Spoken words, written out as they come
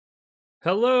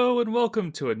Hello and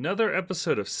welcome to another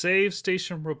episode of Save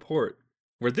Station Report,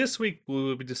 where this week we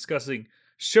will be discussing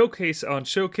Showcase on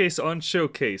Showcase on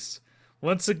Showcase.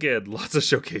 Once again, lots of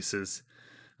showcases.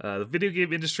 The video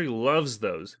game industry loves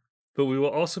those, but we will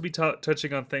also be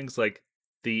touching on things like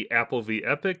the Apple v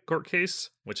Epic court case,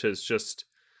 which has just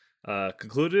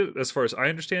concluded as far as I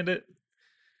understand it,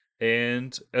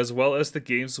 and as well as the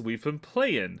games we've been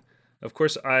playing. Of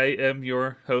course, I am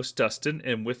your host, Dustin,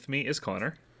 and with me is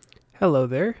Connor. Hello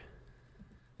there.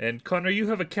 And Connor, you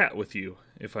have a cat with you,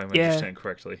 if I Yeah. understand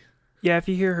correctly. Yeah, if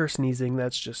you hear her sneezing,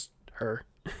 that's just her.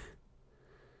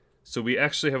 So we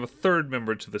actually have a third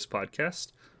member to this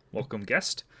podcast. Welcome,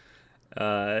 guest.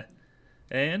 And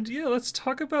yeah, let's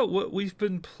talk about what we've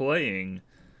been playing.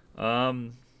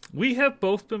 We have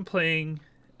both been playing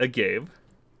a game,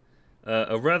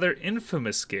 a rather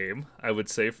infamous game, I would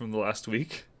say, from the last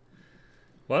week.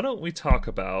 Why don't we talk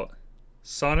about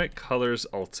Sonic Colors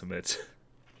Ultimate?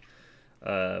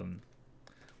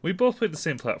 We both played the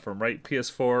same platform, right?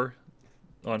 PS4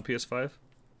 on PS5?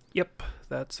 Yep,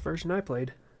 that's the version I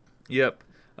played. Yep.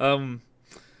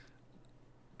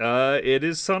 It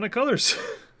is Sonic Colors.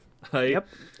 Yep,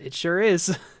 it sure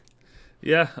is.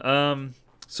 Yeah,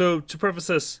 so to preface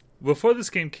this, before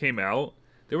this game came out,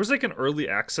 there was like an early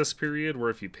access period where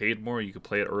if you paid more, you could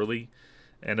play it early.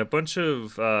 And a bunch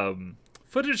of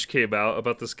footage came out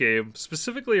about this game,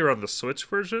 specifically around the Switch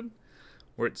version,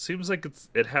 where it seems like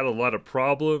it had a lot of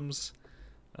problems.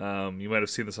 You might have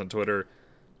seen this on Twitter.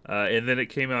 And then it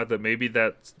came out that maybe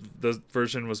that the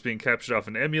version was being captured off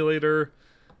an emulator.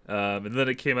 And then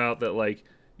it came out that, like,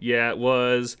 yeah, it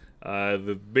was.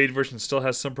 The main version still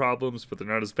has some problems, but they're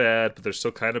not as bad, but they're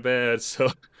still kind of bad.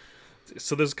 So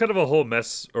there's kind of a whole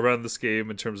mess around this game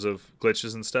in terms of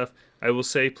glitches and stuff. I will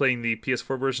say, playing the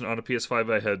PS4 version on a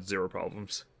PS5, I had zero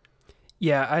problems.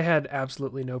 Yeah, I had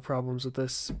absolutely no problems with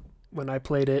this when I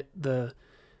played it. The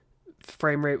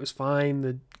frame rate was fine,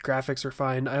 the graphics were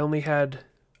fine. I only had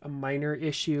a minor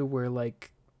issue where,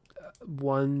 like,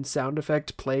 one sound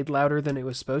effect played louder than it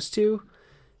was supposed to.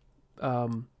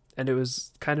 And it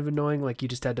was kind of annoying, like you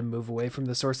just had to move away from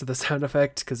the source of the sound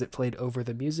effect because it played over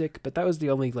the music, but that was the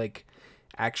only, like,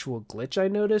 actual glitch I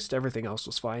noticed. Everything else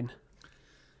was fine.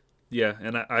 Yeah,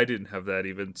 and I didn't have that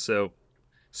even. So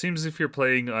seems if you're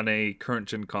playing on a current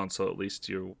gen console, at least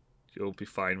you'll be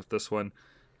fine with this one.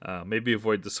 Maybe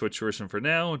avoid the Switch version for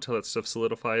now until that stuff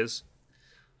solidifies.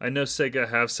 I know Sega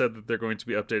have said that they're going to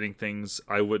be updating things.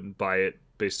 I wouldn't buy it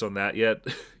based on that yet.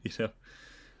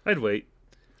 I'd wait.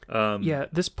 Yeah,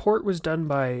 this port was done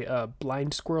by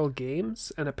Blind Squirrel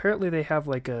Games, and apparently they have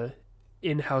like a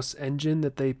in-house engine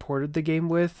that they ported the game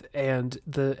with, and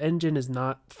the engine is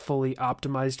not fully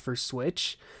optimized for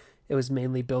Switch. It was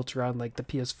mainly built around like the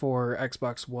PS4,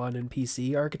 Xbox One, and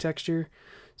PC architecture,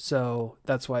 so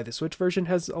that's why the Switch version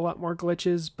has a lot more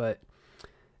glitches, but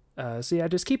so yeah,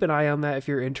 just keep an eye on that if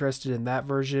you're interested in that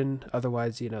version.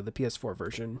 Otherwise, the PS4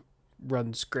 version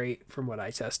runs great from what I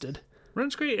tested.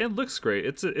 Runs great and looks great.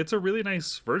 It's a really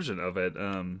nice version of it.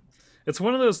 It's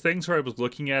one of those things where I was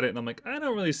looking at it and I'm like, I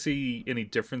don't really see any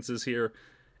differences here.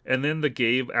 And then the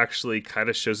game actually kind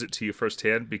of shows it to you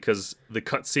firsthand because the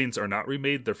cutscenes are not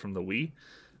remade; they're from the Wii,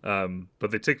 but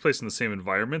they take place in the same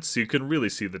environment, so you can really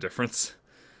see the difference.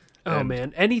 Oh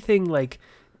man, anything like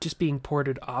just being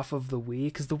ported off of the Wii,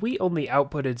 because the Wii only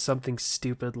outputted something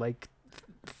stupid like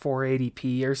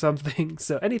 480p or something.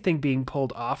 So anything being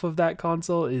pulled off of that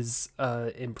console is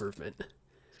improvement.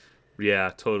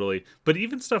 Yeah, totally. But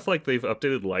even stuff like they've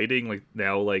updated lighting, like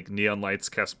now like neon lights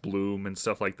cast bloom and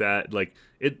stuff like that. Like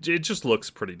it just looks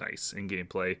pretty nice in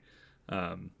gameplay.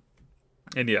 And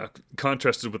yeah,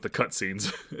 contrasted with the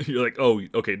cutscenes, you're like, oh,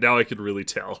 okay, now I can really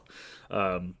tell,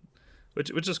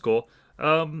 which is cool.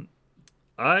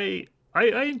 I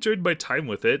enjoyed my time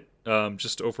with it.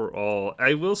 Just overall,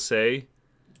 I will say,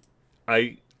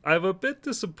 I'm a bit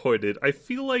disappointed. I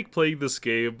feel like playing this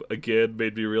game again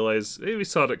made me realize maybe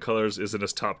Sonic Colors isn't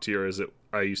as top tier as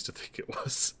I used to think it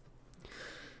was.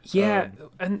 Yeah,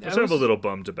 and Which I'm a little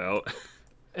bummed about.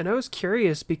 And I was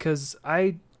curious because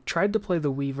I tried to play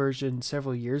the Wii version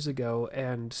several years ago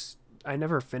and I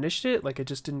never finished it. Like, I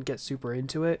just didn't get super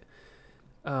into it.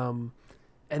 And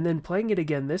then playing it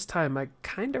again this time, I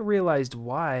kind of realized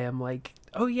why. I'm like,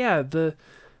 oh yeah, the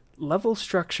level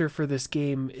structure for this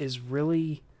game is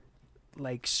really,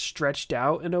 like, stretched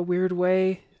out in a weird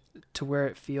way to where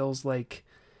it feels like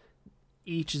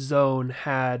each zone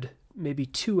had maybe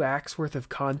 2 acts worth of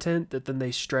content that then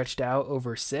they stretched out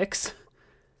over 6.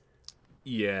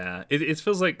 Yeah, it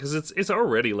feels like, because it's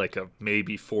already like a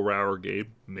maybe 4-hour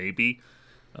game, maybe.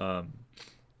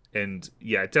 And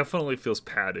yeah, it definitely feels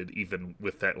padded even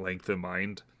with that length in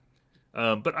mind.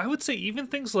 But I would say even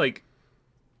things like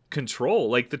Control,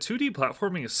 like the 2D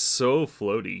platforming is so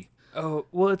floaty. Oh,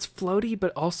 well, it's floaty,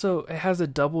 but also it has a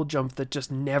double jump that just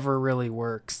never really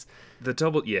works. The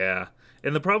double, yeah.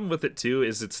 And the problem with it too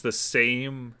is it's the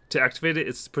same to activate it.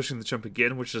 It's pushing the jump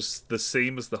again, which is the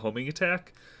same as the homing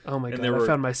attack. Oh my And god, I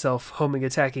found myself homing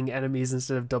attacking enemies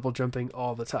instead of double jumping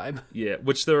all the time. Yeah,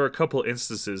 which there are a couple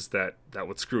instances that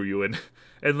would screw you in.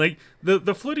 And like the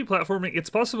floaty platforming, it's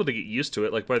possible to get used to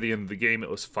it. Like by the end of the game, it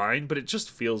was fine, but it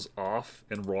just feels off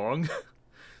and wrong.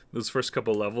 Those first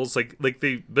couple levels, like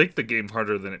they make the game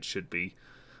harder than it should be,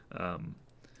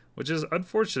 which is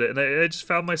unfortunate. And I just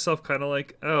found myself kind of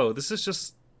like, oh, this is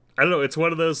just, I don't know. It's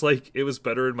one of those like it was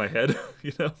better in my head,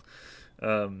 you know.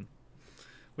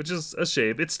 Which is a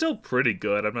shame. It's still pretty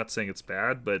good. I'm not saying it's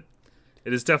bad, but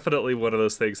it is definitely one of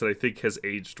those things that I think has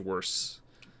aged worse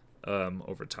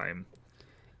over time.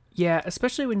 Yeah,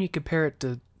 especially when you compare it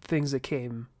to things that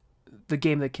the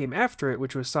game that came after it,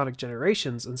 which was Sonic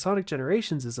Generations, and Sonic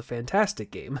Generations is a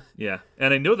fantastic game. Yeah,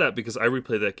 and I know that because I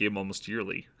replay that game almost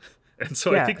yearly. And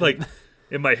so Yeah, I think, like,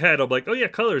 in my head, I'm like, oh yeah,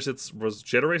 Colors,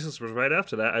 Generations was right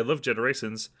after that. I love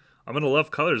Generations. I'm going to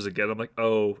love Colors again. I'm like,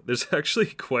 oh, there's actually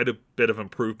quite a bit of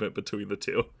improvement between the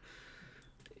two.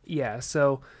 Yeah,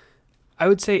 so I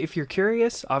would say if you're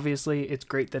curious, obviously it's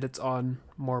great that it's on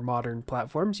more modern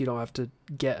platforms. You don't have to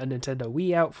get a Nintendo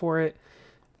Wii out for it.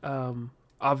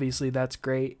 Obviously that's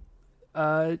great.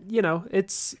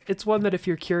 It's one that if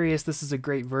you're curious, this is a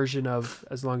great version of,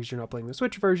 as long as you're not playing the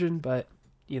Switch version, but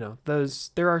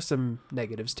there are some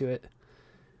negatives to it.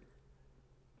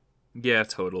 Yeah,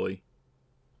 totally.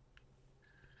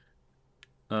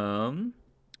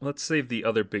 Let's save the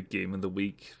other big game of the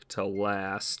week till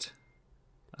last.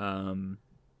 I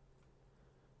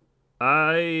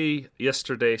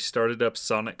yesterday started up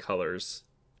Sonic Colors.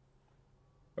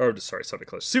 Sonic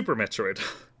Colors. Super Metroid.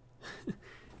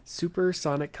 Super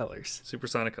Sonic Colors. Super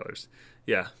Sonic Colors.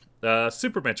 Yeah.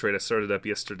 Super Metroid I started up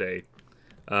yesterday.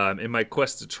 In my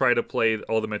quest to try to play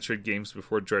all the Metroid games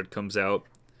before Dread comes out.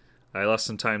 I lost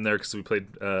some time there because we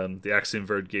played the Axiom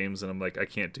Verge games, and I'm like, I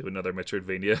can't do another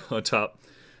Metroidvania on top.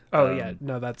 Oh yeah,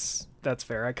 no, that's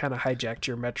fair. I kind of hijacked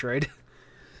your Metroid.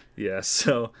 Yeah,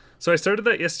 so I started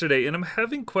that yesterday, and I'm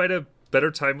having quite a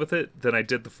better time with it than I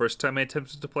did the first time I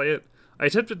attempted to play it. I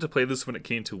attempted to play this when it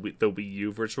came to the Wii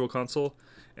U Virtual Console,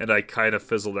 and I kind of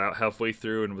fizzled out halfway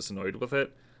through and was annoyed with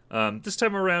it. This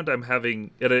time around, I'm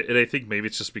having, and I think maybe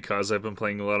it's just because I've been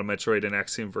playing a lot of Metroid and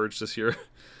Axiom Verge this year.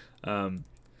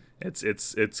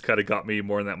 It's kind of got me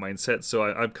more in that mindset, so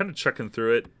I'm kind of checking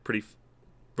through it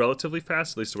relatively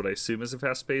fast, at least what I assume is a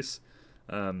fast pace.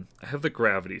 I have the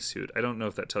gravity suit. I don't know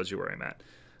if that tells you where I'm at.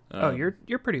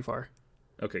 You're pretty far.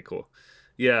 Okay, cool.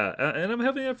 Yeah, and I'm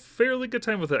having a fairly good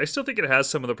time with it. I still think it has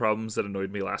some of the problems that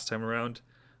annoyed me last time around.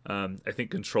 I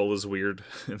think control is weird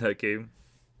in that game.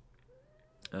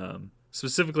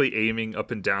 Specifically aiming up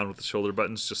and down with the shoulder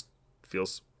buttons just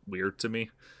feels weird to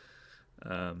me.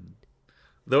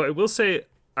 Though I will say,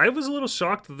 I was a little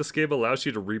shocked that this game allows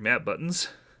you to remap buttons.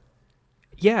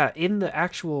 Yeah, in the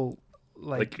actual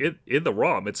in the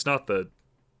ROM, it's not the.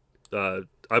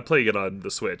 I'm playing it on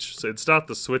the Switch, so it's not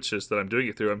the Switches that I'm doing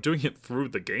it through. I'm doing it through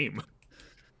the game.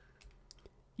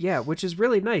 Yeah, which is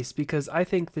really nice because I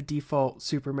think the default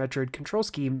Super Metroid control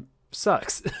scheme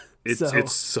sucks. It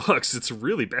sucks. It's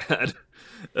really bad.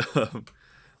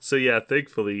 So yeah,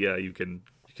 thankfully, you can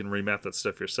remap that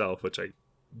stuff yourself, which I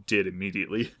did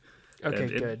immediately. Okay,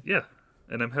 good. Yeah,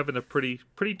 and I'm having a pretty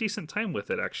decent time with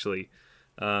it actually.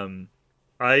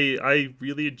 I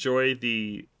really enjoy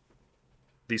the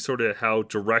sort of how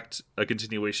direct a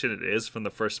continuation it is from the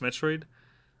first Metroid.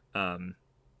 I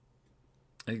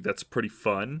think that's pretty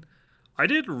fun. I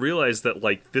didn't realize that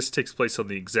like this takes place on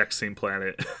the exact same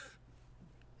planet.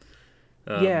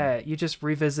 Yeah, you just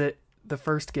revisit the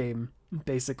first game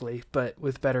basically, but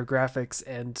with better graphics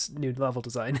and new level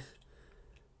design.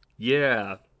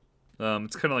 Yeah,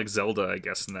 it's kind of like Zelda, I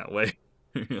guess, in that way.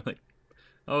 You're like,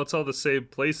 oh, it's all the same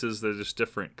places, they're just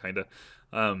different, kind of.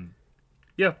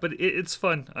 Yeah, but it's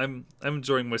fun. I'm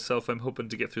enjoying myself. I'm hoping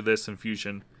to get through this and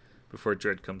Fusion before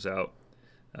Dread comes out.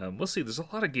 We'll see. There's a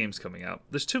lot of games coming out.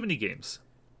 There's too many games.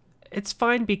 It's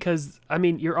fine because, I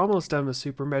mean, you're almost done with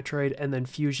Super Metroid, and then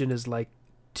Fusion is like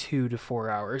 2 to 4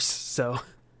 hours, so...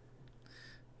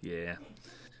 Yeah.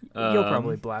 You'll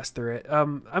probably blast through it.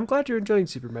 I'm glad you're enjoying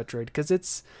Super Metroid, because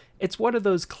it's one of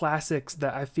those classics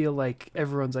that I feel like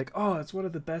everyone's like, oh, it's one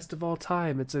of the best of all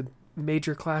time. It's a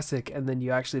major classic, and then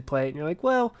you actually play it, and you're like,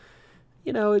 well,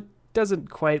 it doesn't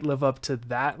quite live up to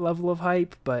that level of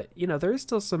hype, but, there is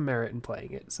still some merit in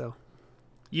playing it, so...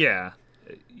 Yeah,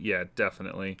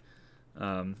 definitely.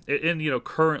 And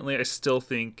currently I still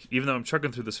think, even though I'm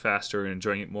chugging through this faster and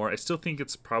enjoying it more, I still think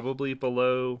it's probably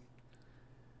below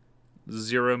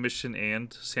Zero Mission and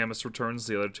Samus Returns,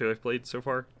 the other two I've played so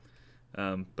far.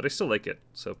 But I still like it,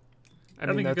 so I'm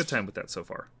having a good time with that so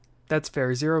far. That's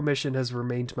fair. Zero Mission has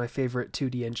remained my favorite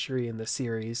 2D entry in the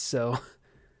series, so...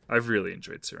 I've really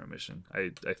enjoyed Zero Mission.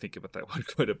 I think about that one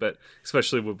quite a bit,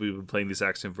 especially when we've been playing these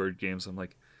Axiom Verge games. I'm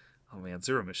like, oh man,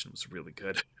 Zero Mission was really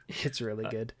good. It's really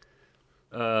good.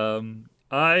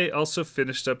 I also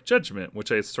finished up Judgment,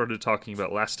 which I started talking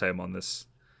about last time on this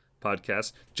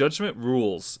podcast. Judgment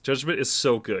rules. Judgment is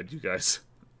so good, you guys.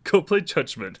 Go play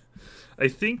Judgment. I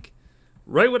think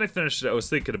right when I finished it, I was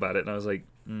thinking about it, and I was like,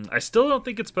 I still don't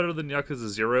think it's better than Yakuza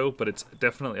 0, but it's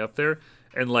definitely up there.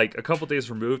 And like a couple days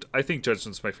removed, I think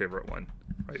Judgment's my favorite one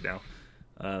right now.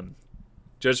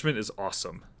 Judgment is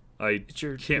awesome. It's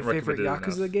your favorite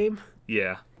Yakuza game?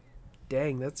 Yeah.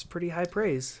 Dang, that's pretty high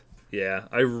praise. Yeah,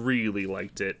 I really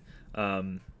liked it.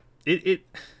 It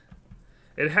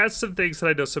has some things that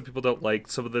I know some people don't like.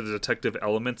 Some of the detective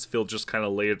elements feel just kind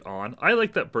of laid on. I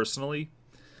like that personally.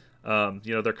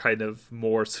 They're kind of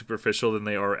more superficial than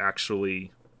they are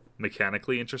actually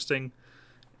mechanically interesting.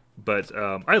 But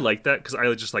I like that because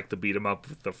I just like to beat 'em up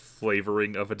with the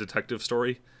flavoring of a detective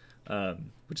story,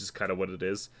 which is kind of what it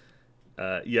is.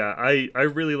 I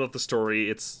really love the story.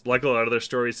 It's like a lot of their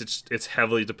stories. It's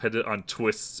heavily dependent on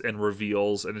twists and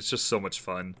reveals, and it's just so much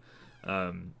fun.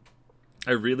 I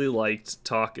really liked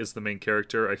Talk as the main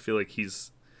character. I feel like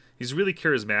he's really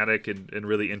charismatic and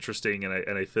really interesting,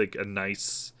 and I feel like a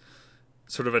nice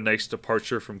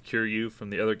departure from Kiryu from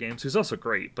the other games, who's also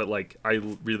great, but like I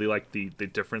really like the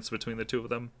difference between the two of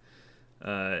them.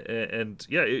 It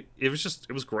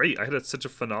was great. I had such a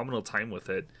phenomenal time with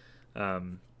it. I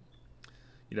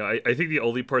think the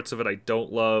only parts of it I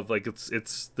don't love, like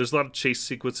there's a lot of chase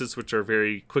sequences which are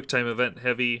very quick time event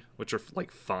heavy, which are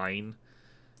like fine,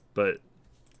 but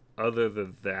other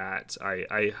than that,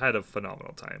 I had a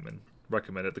phenomenal time and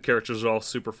recommend it. The characters are all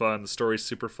super fun. The story's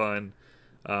super fun.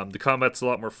 The combat's a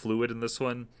lot more fluid in this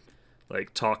one.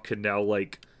 Like Talk can now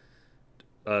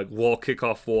wall kick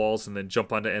off walls and then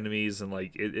jump onto enemies, and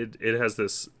like it has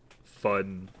this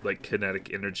fun like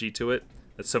kinetic energy to it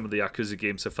that some of the Yakuza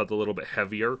games have felt a little bit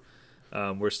heavier.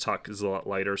 Whereas Talk is a lot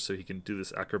lighter, so he can do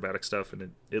this acrobatic stuff,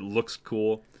 and it looks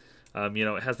cool.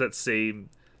 It has that same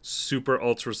super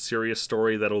ultra serious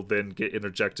story that'll then get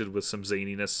interjected with some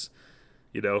zaniness,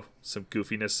 some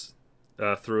goofiness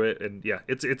through it, and yeah,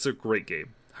 it's a great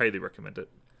game. Highly recommend it.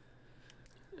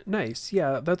 Nice.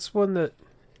 Yeah, that's one that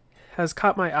has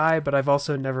caught my eye, but I've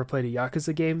also never played a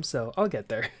Yakuza game, so I'll get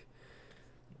there.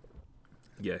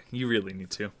 Yeah, you really need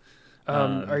to.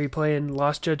 Are you playing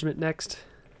Lost Judgment next?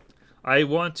 I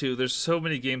want to. There's so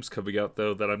many games coming out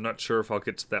though that I'm not sure if I'll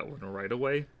get to that one right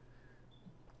away.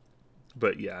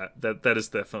 But yeah, that is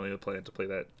definitely a plan to play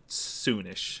that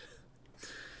soonish.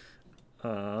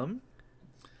 All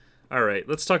right,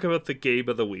 let's talk about the game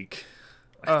of the week.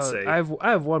 I'd say I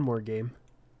have one more game.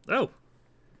 Oh,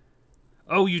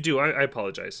 you do. I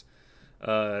apologize.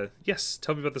 Yes,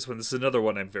 tell me about this one. This is another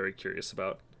one I'm very curious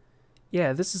about.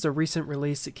 Yeah, this is a recent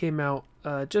release. It came out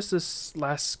just this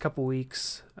last couple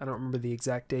weeks. I don't remember the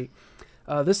exact date.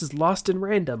 This is Lost in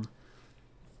Random.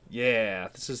 Yeah,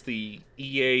 this is the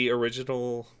EA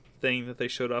original thing that they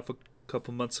showed off a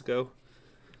couple months ago.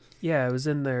 Yeah, it was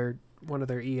in one of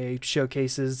their EA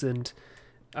showcases, and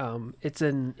it's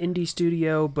an indie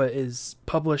studio, but is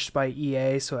published by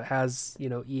EA, so it has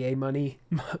EA money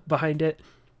behind it.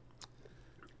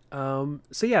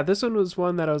 So yeah, this one was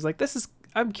one that I was like,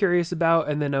 I'm curious about,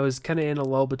 and then I was kind of in a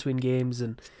lull between games,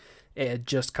 and it had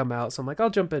just come out, so I'm like, I'll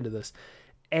jump into this,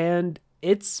 and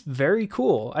it's very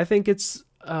cool. I think it's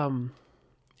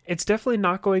definitely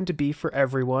not going to be for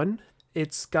everyone.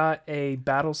 It's got a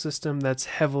battle system that's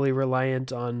heavily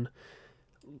reliant on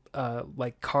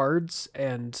like cards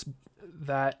and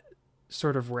that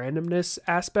sort of randomness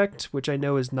aspect, which I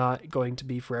know is not going to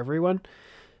be for everyone.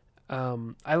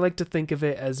 I like to think of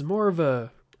it as more of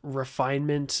a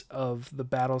refinement of the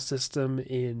battle system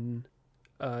in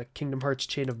Kingdom Hearts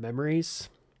Chain of Memories,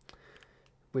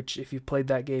 which if you've played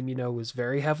that game, was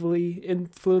very heavily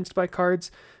influenced by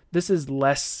cards. This is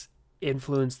less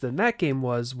influenced than that game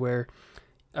was, where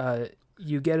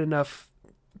you get enough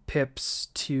pips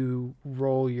to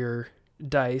roll your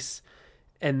dice,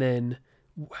 and then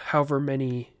whatever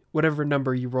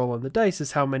number you roll on the dice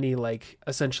is how many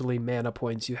essentially mana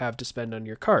points you have to spend on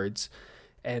your cards.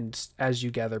 And as you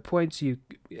gather points, you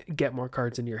get more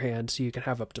cards in your hand, so you can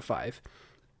have up to 5.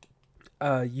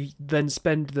 You then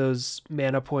spend those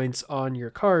mana points on your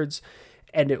cards,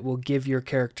 and it will give your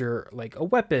character a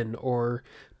weapon or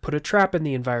put a trap in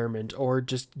the environment or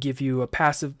just give you a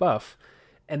passive buff.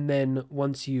 And then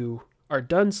once you are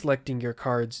done selecting your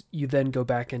cards, you then go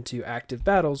back into active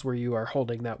battles where you are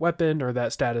holding that weapon or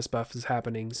that status buff is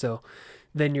happening. So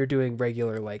then you're doing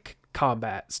regular like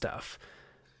combat stuff.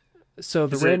 So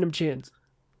the random chance...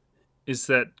 Is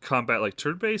that combat like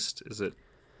turn-based? Is it?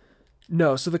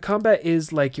 No, so the combat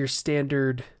is like your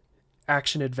standard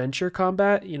action-adventure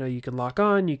combat. You know, you can lock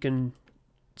on, you can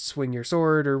swing your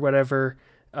sword or whatever.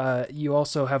 You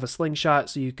also have a slingshot,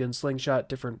 so you can slingshot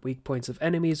different weak points of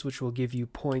enemies, which will give you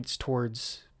points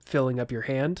towards filling up your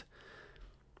hand.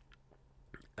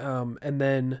 And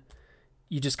then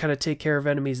you just kind of take care of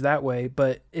enemies that way.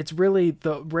 But it's really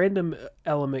the random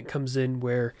element comes in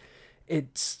where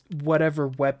it's whatever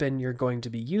weapon you're going to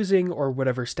be using or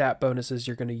whatever stat bonuses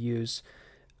you're going to use.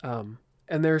 And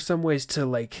there are some ways to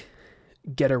like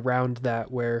get around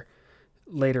that where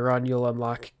later on you'll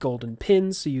unlock golden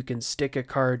pins so you can stick a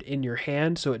card in your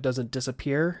hand so it doesn't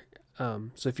disappear.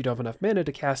 So if you don't have enough mana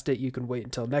to cast it, you can wait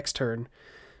until next turn,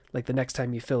 like the next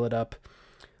time you fill it up.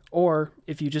 Or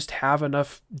if you just have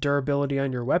enough durability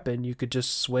on your weapon, you could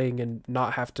just swing and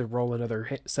not have to roll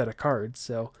another set of cards.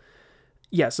 So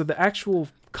yeah, so the actual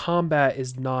combat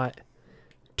is not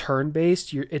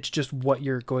turn-based. It's just what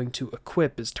you're going to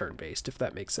equip is turn-based, if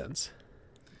that makes sense.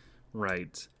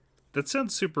 Right. That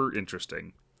sounds super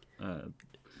interesting. Yeah,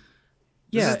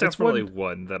 this is definitely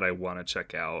one that I want to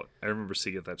check out. I remember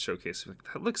seeing it at that showcase.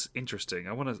 Like, that looks interesting.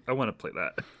 I want to play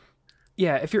that.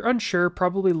 Yeah, if you're unsure,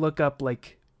 probably look up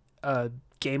like a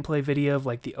gameplay video of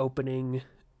like the opening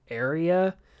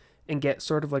area and get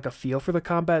sort of like a feel for the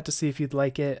combat to see if you'd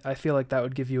like it. I feel like that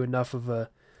would give you enough of a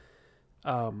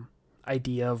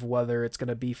idea of whether it's going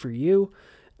to be for you.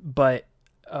 But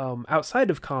outside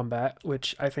of combat,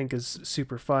 which I think is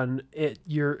super fun,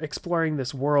 you're exploring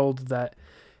this world that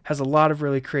has a lot of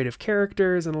really creative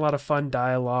characters and a lot of fun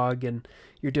dialogue, and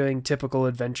you're doing typical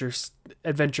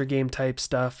adventure game type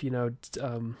stuff, you know,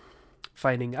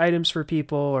 finding items for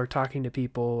people or talking to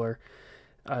people or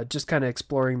just kind of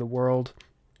exploring the world.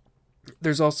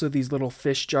 There's also these little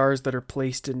fish jars that are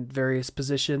placed in various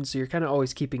positions, so you're kind of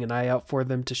always keeping an eye out for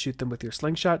them to shoot them with your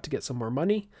slingshot to get some more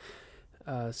money.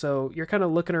 So you're kind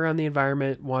of looking around the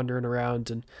environment, wandering around,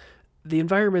 and the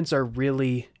environments are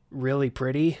really, really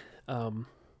pretty.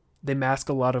 They mask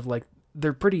a lot of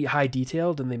they're pretty high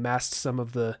detailed, and they mask some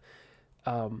of the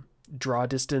draw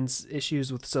distance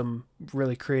issues with some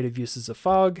really creative uses of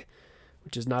fog,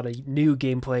 which is not a new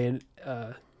gameplay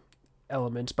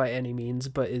element by any means,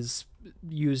 but is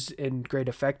used in great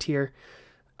effect here.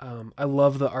 I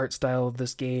love the art style of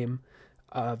this game.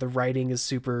 The writing is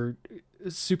super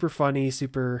funny,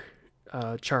 super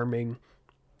charming,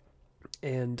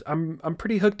 and I'm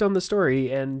pretty hooked on the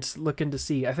story and looking to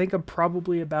see. I think I'm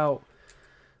probably about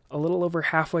a little over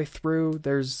halfway through.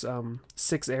 There's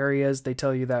 6 areas. They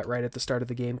tell you that right at the start of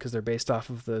the game because they're based off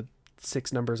of the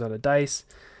 6 numbers on a dice.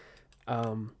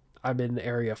 I'm in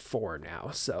area 4 now,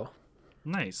 so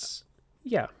nice.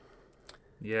 Yeah.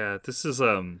 This is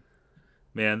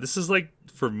man, this is like,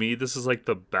 for me, this is like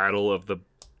the battle of the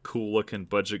cool looking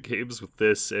budget games with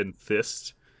this and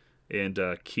Fist and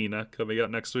Kena coming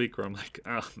out next week, where I'm like,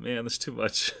 oh man, there's too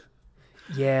much.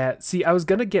 Yeah, see, I was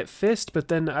gonna get Fist, but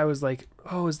then I was like,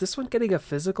 oh, is this one getting a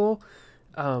physical?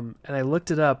 And I looked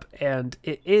it up, and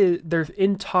they're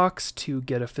in talks to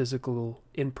get a physical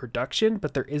in production,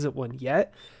 but there isn't one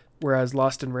yet. Whereas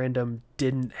Lost in Random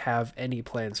didn't have any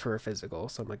plans for a physical,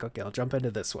 so I'm like, okay, I'll jump into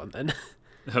this one then.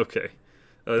 Okay,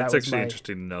 that's actually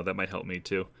interesting to know. That might help me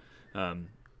too.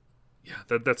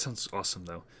 That sounds awesome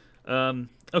though.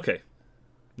 Okay,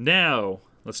 now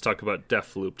let's talk about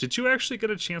Deathloop. Did you actually get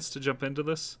a chance to jump into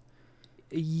this?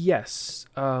 Yes.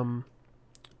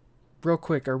 Real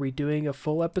quick, are we doing a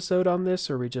full episode on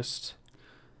this, or are we just...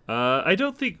 I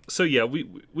don't think so. Yeah,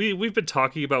 we've been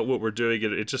talking about what we're doing.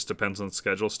 It just depends on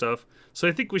schedule stuff. So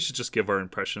I think we should just give our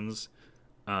impressions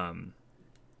right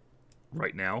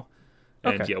now.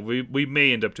 And okay. Yeah, we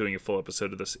may end up doing a full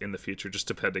episode of this in the future, just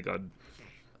depending on,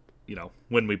 you know,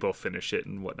 when we both finish it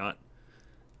and whatnot.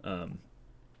 So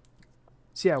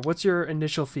yeah, what's your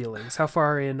initial feelings? How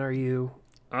far in are you?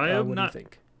 I am what not do you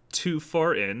think? too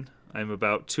far in. I'm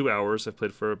about 2 hours. I've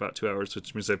played for about 2 hours,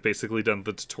 which means I've basically done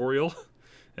the tutorial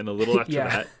and a little after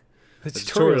that. The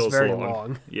tutorial is very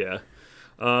long. Yeah.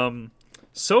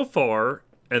 So far,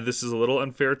 and this is a little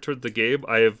unfair toward the game,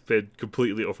 I have been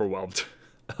completely overwhelmed.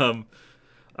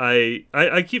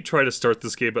 I keep trying to start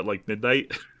this game at like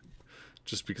midnight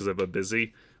just because I've been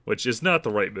busy, which is not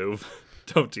the right move.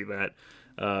 Don't do that.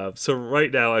 So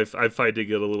right now, I'm finding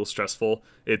it a little stressful.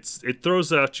 It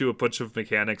throws at you a bunch of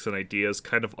mechanics and ideas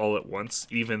kind of all at once,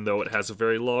 even though it has a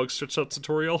very long stretched out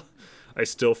tutorial. I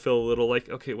still feel a little like,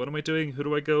 okay, what am I doing? Who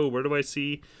do I go? Where do I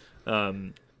see?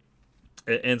 And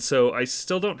so I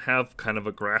still don't have kind of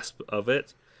a grasp of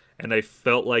it, and I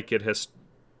felt like it has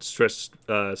stressed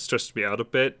me out a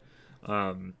bit.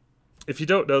 If you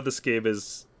don't know, this game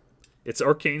it's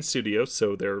Arcane Studios,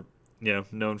 so they're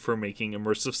known for making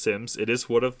immersive sims. It is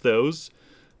one of those,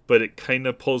 but it kind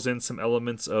of pulls in some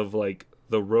elements of like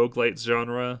the roguelite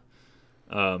genre.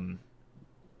 On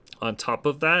top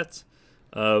of that,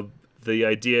 the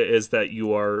idea is that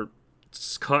you are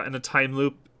caught in a time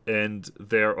loop, and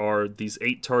there are these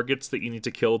 8 targets that you need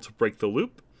to kill to break the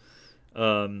loop.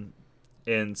 And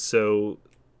so,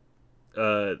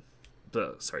 you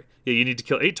need to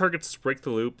kill 8 targets to break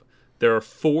the loop. There are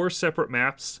 4 separate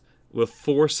maps with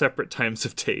 4 separate times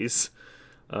of days.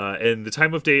 And the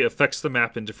time of day affects the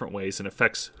map in different ways and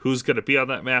affects who's going to be on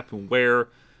that map and where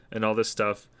and all this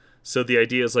stuff. So the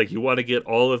idea is like you want to get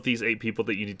all of these 8 people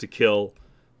that you need to kill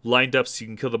lined up so you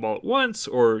can kill them all at once,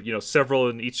 or several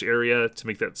in each area to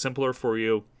make that simpler for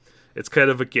you. It's kind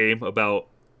of a game about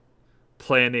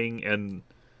planning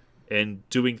and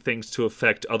doing things to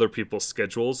affect other people's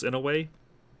schedules in a way.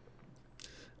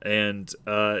 And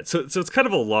so it's kind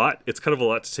of a lot. It's kind of a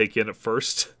lot to take in at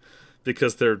first,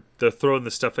 because they're throwing the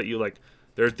stuff at you like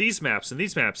there are these maps,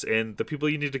 and the people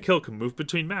you need to kill can move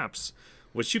between maps,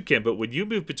 which you can. But when you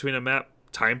move between a map,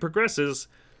 time progresses.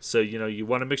 So you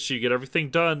want to make sure you get everything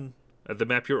done at the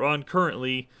map you're on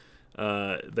currently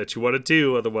that you want to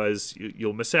do. Otherwise,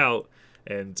 you'll miss out.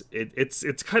 And it's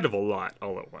kind of a lot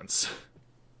all at once.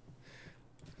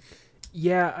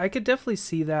 Yeah, I could definitely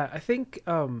see that. I think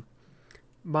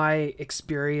my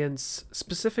experience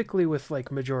specifically with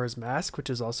like Majora's Mask, which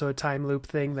is also a time loop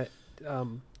thing that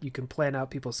you can plan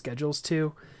out people's schedules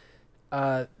to,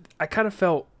 I kind of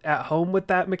felt at home with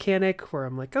that mechanic where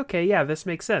I'm like, okay, yeah, this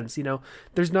makes sense.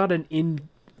 There's not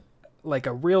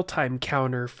a real-time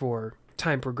counter for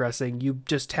time progressing. You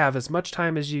just have as much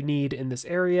time as you need in this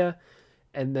area,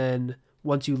 and then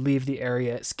once you leave the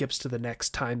area, it skips to the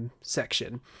next time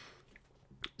section.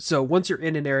 So once you're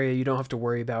in an area, you don't have to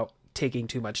worry about taking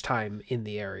too much time in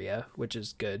the area, which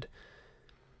is good.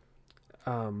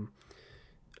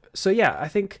 So yeah, I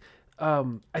think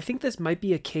this might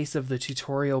be a case of the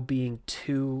tutorial being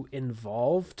too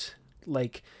involved.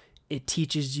 Like, it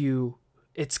teaches you,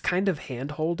 it's kind of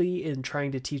hand-holdy in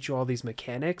trying to teach you all these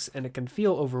mechanics, and it can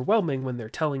feel overwhelming when they're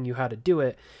telling you how to do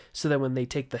it. So then when they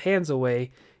take the hands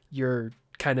away, you're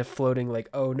kind of floating like,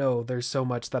 oh no, there's so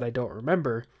much that I don't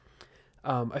remember.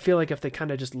 I feel like if they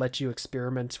kind of just let you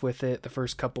experiment with it the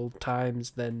first couple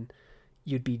times, then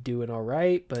you'd be doing all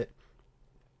right. But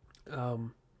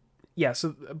yeah,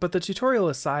 but the tutorial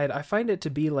aside, I find it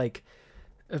to be like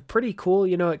pretty cool.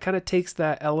 It kind of takes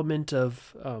that element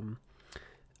of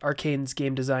Arcane's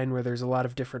game design where there's a lot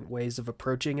of different ways of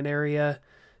approaching an area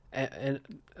and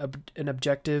an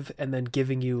objective, and then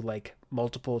giving you like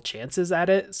multiple chances at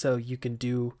it, so you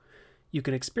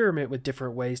can experiment with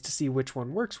different ways to see which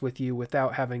one works with you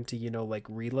without having to like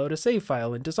reload a save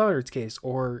file in Dishonored's case,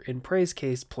 or in Prey's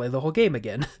case, play the whole game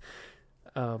again.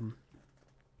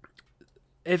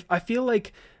 If I feel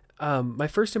like my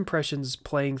first impressions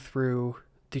playing through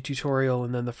the tutorial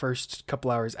and then the first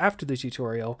couple hours after the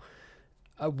tutorial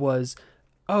was,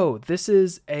 oh, this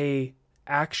is a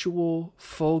actual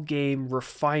full game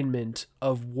refinement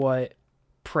of what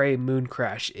Prey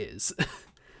Mooncrash is.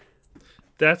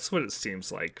 That's what it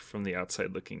seems like from the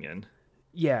outside looking in.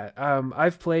 Yeah,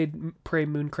 I've played Prey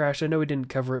Mooncrash. I know we didn't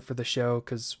cover it for the show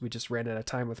because we just ran out of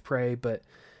time with Prey, but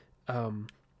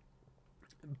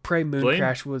Prey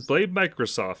Mooncrash was... Blame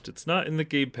Microsoft. It's not in the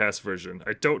Game Pass version.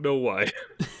 I don't know why.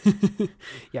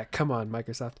 Yeah, come on,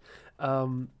 Microsoft.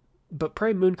 But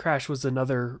Prey Mooncrash was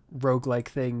another roguelike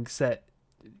thing set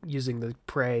using the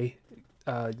Prey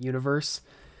universe.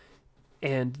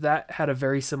 And that had a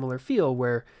very similar feel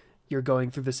where you're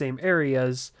going through the same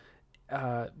areas,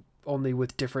 only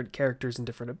with different characters and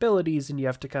different abilities, and you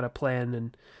have to kind of plan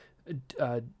and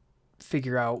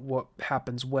figure out what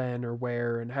happens when or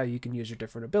where and how you can use your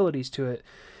different abilities to it.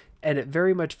 And it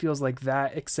very much feels like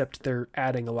that, except they're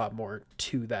adding a lot more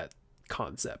to that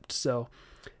concept. So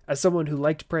as someone who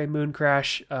liked Prey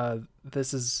Mooncrash,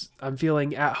 I'm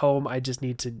feeling at home. I just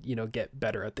need to, get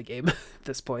better at the game at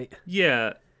this point.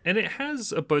 Yeah. And it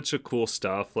has a bunch of cool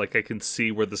stuff. Like, I can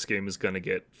see where this game is going to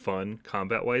get fun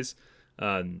combat-wise.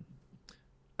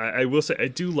 I will say, I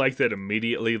do like that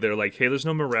immediately they're like, hey, there's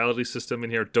no morality system in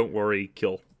here. Don't worry,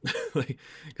 kill.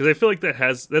 Because I feel like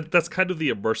that's kind of the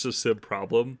immersive sim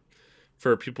problem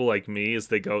for people like me is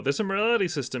they go, there's a morality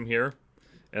system here.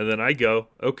 And then I go,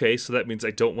 okay, so that means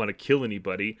I don't want to kill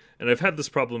anybody. And I've had this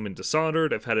problem in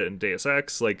Dishonored, I've had it in Deus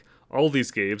Ex, like all these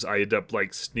games, I end up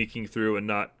like sneaking through and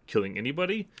not killing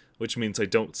anybody, which means I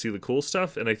don't see the cool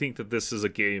stuff. And I think that this is a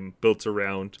game built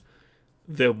around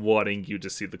them wanting you to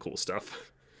see the cool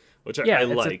stuff, which I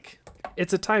like.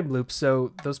 It's a time loop,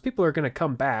 so those people are going to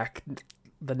come back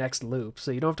the next loop, so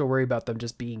you don't have to worry about them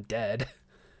just being dead.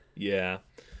 Yeah.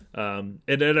 And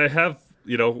then I have,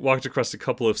 walked across a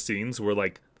couple of scenes where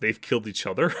like they've killed each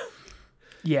other.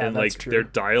 Yeah, and that's like true. their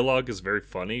dialogue is very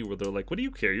funny where they're like, what do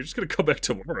you care? You're just going to come back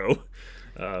tomorrow.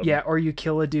 Yeah, or you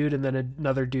kill a dude and then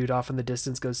another dude off in the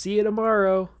distance goes, see you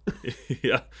tomorrow.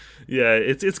 Yeah. Yeah.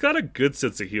 It's got a good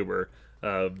sense of humor.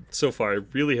 So far, I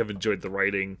really have enjoyed the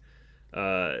writing.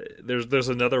 There's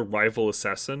another rival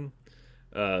assassin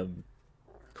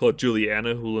called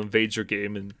Juliana who will invade your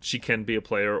game, and she can be a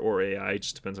player or AI,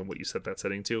 just depends on what you set that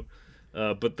setting to.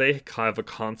 But they have a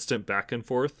constant back and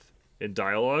forth in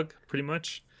dialogue, pretty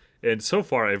much. And so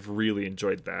far, I've really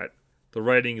enjoyed that. The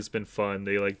writing has been fun.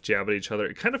 They like jab at each other.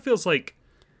 It kind of feels like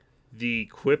the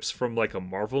quips from like a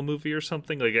Marvel movie or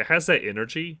something. Like it has that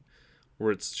energy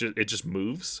where it just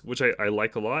moves, which I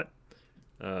like a lot.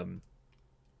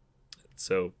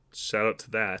 So shout out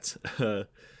to that.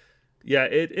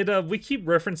 Yeah, we keep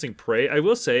referencing Prey. I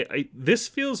will say, this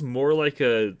feels more like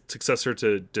a successor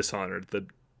to Dishonored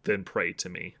than Prey to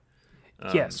me.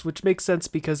 Yes, which makes sense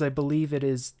because I believe it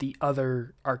is the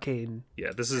other Arcane.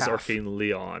 Yeah, this is half, Arcane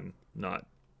Leon, not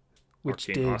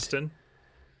Arcane Austin.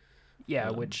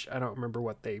 Yeah, which I don't remember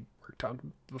what they worked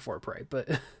on before Prey,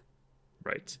 but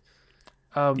right.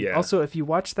 Yeah. Also, if you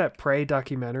watch that Prey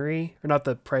documentary, or not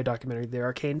the Prey documentary, the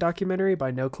Arcane documentary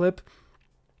by NoClip,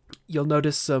 you'll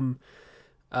notice some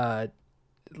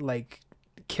like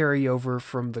carryover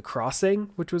from The Crossing,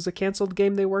 which was a canceled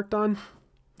game they worked on.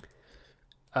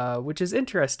 Which is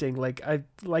interesting. Like, I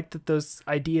like that those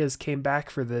ideas came back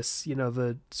for this,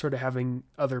 the sort of having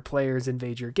other players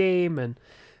invade your game and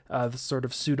the sort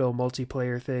of pseudo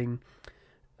multiplayer thing.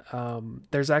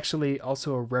 There's actually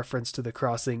also a reference to The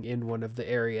Crossing in one of the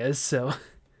areas, so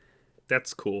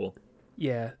that's cool.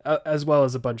 Yeah, as well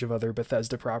as a bunch of other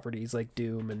Bethesda properties like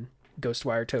Doom and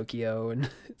Ghostwire Tokyo and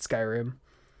Skyrim.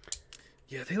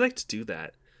 Yeah, they like to do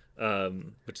that,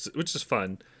 which is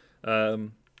fun.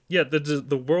 Yeah,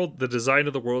 the world, the design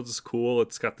of the world is cool.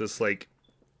 It's got this like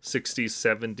 60s,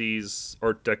 70s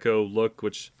Art Deco look,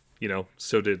 which,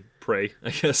 so did Prey,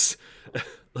 I guess.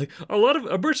 Like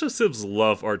a bunch of Sims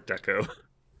love Art Deco.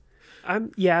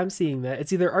 I'm seeing that.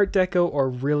 It's either Art Deco or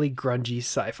really grungy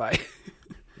sci-fi.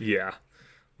 Yeah.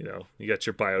 You got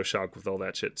your BioShock with all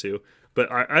that shit too.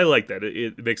 But I like that.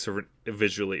 It makes a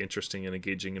visually interesting and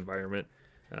engaging environment.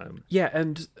 Yeah,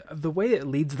 and the way it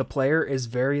leads the player is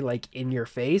very like in your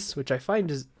face, which I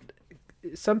find is,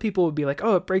 some people would be like,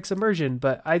 oh, it breaks immersion,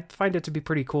 but I find it to be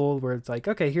pretty cool where it's like,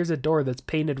 okay, here's a door that's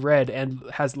painted red and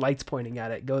has lights pointing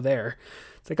at it. Go there.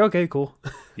 It's like, okay, cool.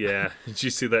 Yeah. Did you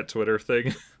see that Twitter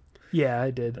thing? Yeah,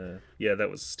 I did. Yeah, that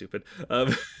was stupid.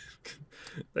 I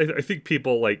think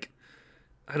people like,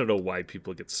 I don't know why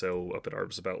people get so up in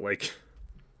arms about like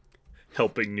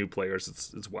helping new players.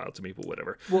 It's wild to me, but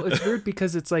whatever. Well, it's weird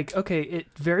because it's like, okay, it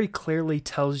very clearly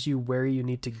tells you where you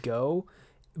need to go,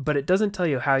 but it doesn't tell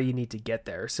you how you need to get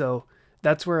there. So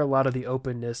that's where a lot of the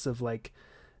openness of like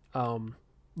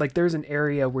there's an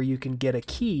area where you can get a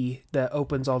key that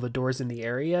opens all the doors in the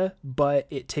area, but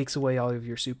it takes away all of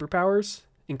your superpowers,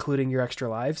 including your extra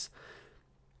lives.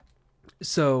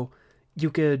 So you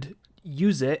could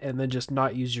use it and then just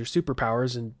not use your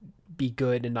superpowers and be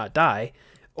good and not die.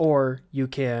 Or you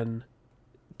can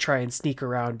try and sneak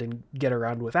around and get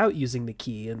around without using the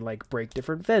key and like break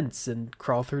different vents and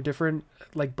crawl through different,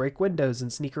 like break windows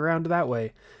and sneak around that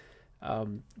way.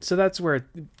 So that's where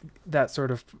that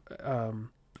sort of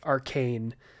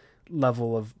arcane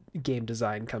level of game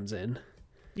design comes in.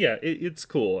 Yeah, it's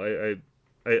cool.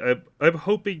 I'm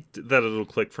hoping that it'll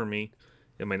click for me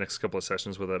in my next couple of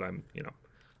sessions with it. I'm,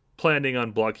 planning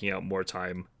on blocking out more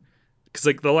time. Because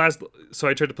like so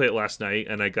I tried to play it last night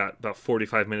and I got about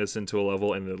 45 minutes into a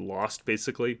level and then lost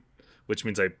basically, which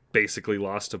means I basically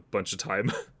lost a bunch of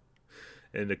time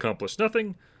and accomplished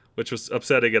nothing, which was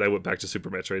upsetting, and I went back to Super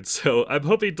Metroid. So I'm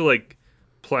hoping to like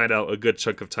plan out a good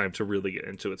chunk of time to really get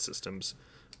into its systems.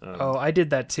 I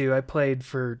did that too. I played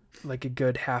for like a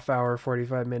good half hour,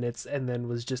 45 minutes, and then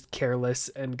was just careless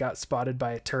and got spotted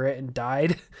by a turret and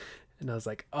died. And I was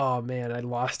like, oh man, I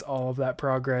lost all of that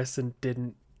progress and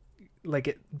didn't, like,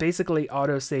 it basically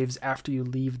auto saves after you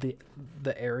leave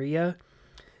the area.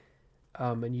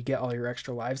 and you get all your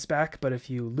extra lives back. But if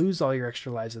you lose all your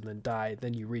extra lives and then die,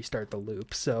 then you restart the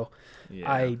loop. So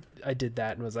Yeah. I did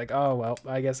that and was like, oh, well,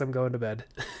 I guess I'm going to bed.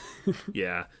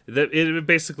 Yeah, it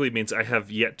basically means I have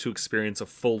yet to experience a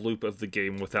full loop of the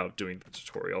game without doing the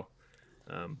tutorial.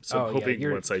 So I'm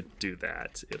hoping once I do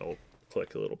that, it'll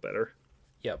click a little better.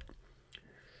 Yep.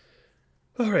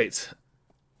 All right,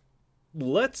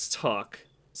 let's talk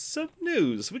some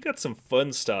news. We got some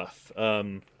fun stuff.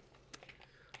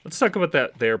 Let's talk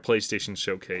about their PlayStation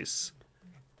showcase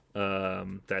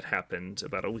that happened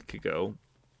about a week ago.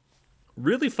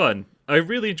 Really fun. I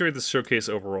really enjoyed this showcase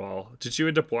overall. Did you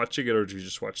end up watching it, or did you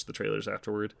just watch the trailers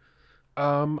afterward?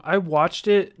 I watched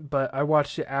it, but I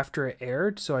watched it after it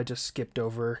aired, so I just skipped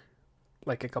over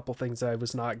like a couple things that I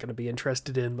was not going to be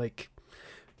interested in, like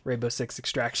Rainbow Six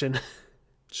Extraction.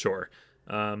 Sure.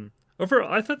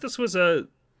 Overall, I thought this was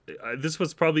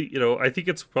probably, I think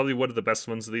it's probably one of the best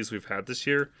ones of these we've had this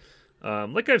year.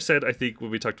 Like I've said, I think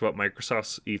when we talked about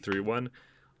Microsoft's E3 one,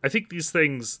 I think these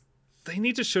things, they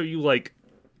need to show you like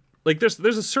there's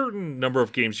a certain number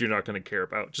of games you're not going to care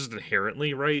about just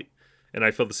inherently, right? And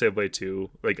I feel the same way too.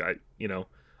 Like I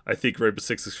think Rainbow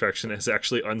Six Extraction is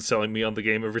actually unselling me on the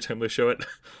game every time they show it.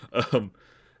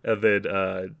 And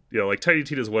then like Tiny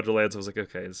Tina's Wonderlands, I was like,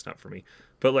 okay, it's not for me.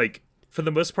 But like for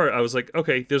the most part, I was like,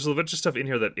 okay, there's a bunch of stuff in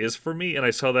here that is for me, and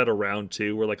I saw that around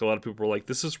too, where like a lot of people were like,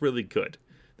 this is really good.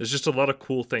 There's just a lot of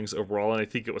cool things overall, and I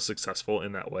think it was successful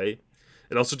in that way.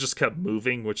 It also just kept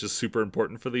moving, which is super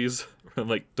important for these. I'm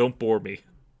like, don't bore me.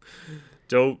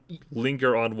 Don't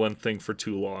linger on one thing for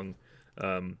too long.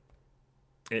 And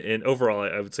overall,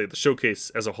 I would say the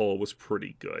showcase as a whole was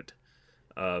pretty good.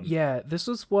 Yeah, this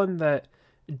was one that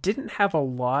didn't have a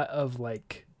lot of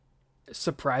like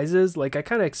surprises. Like I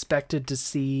kind of expected to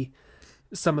see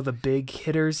some of the big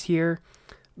hitters here,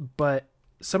 but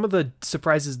some of the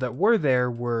surprises that were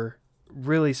there were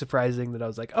really surprising, that I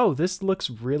was like, oh, this looks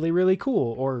really, really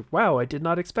cool, or wow, I did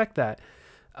not expect that.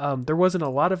 There wasn't a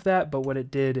lot of that, but when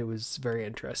it did, it was very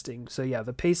interesting. So yeah,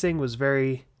 the pacing was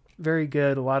very, very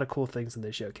good. A lot of cool things in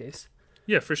the showcase.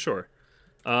 Yeah, for sure.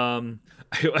 I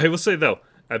will say though,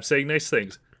 I'm saying nice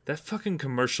things. That fucking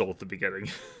commercial at the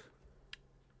beginning.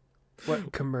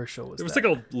 What commercial was that? It was like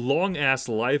a long ass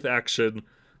live action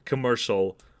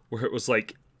commercial where it was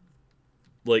like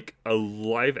a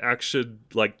live action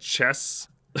like chess.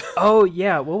 Oh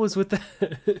yeah, what was with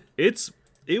that?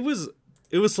 It was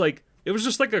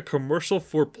just like a commercial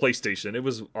for PlayStation. It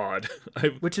was odd.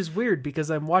 Which is weird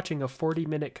because I'm watching a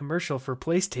 40-minute commercial for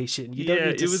PlayStation. You don't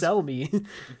need to sell me.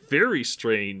 Very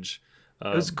strange.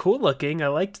 It was cool looking. I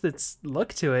liked the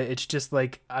look to it. It's just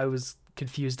like I was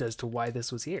confused as to why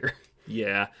this was here.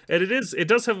 Yeah, and it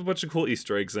does have a bunch of cool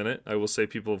Easter eggs in it. I will say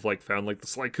people have like found like the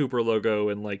Sly Cooper logo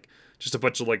and like just a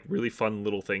bunch of like really fun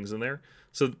little things in there.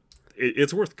 So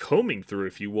it's worth combing through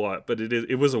if you want, but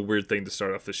it was a weird thing to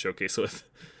start off the showcase with.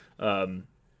 But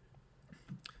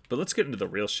let's get into the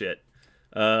real shit.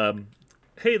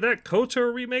 Hey, that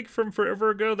KOTOR remake from forever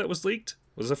ago that was leaked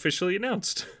was officially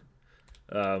announced.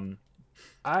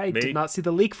 I did not see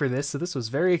the leak for this, so this was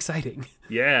very exciting.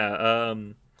 Yeah,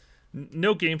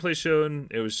 no gameplay shown.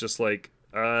 It was just like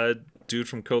dude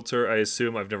from KOTOR. I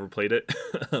assume, I've never played it.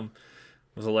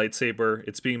 With a lightsaber.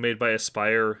 It's being made by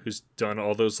Aspyr, who's done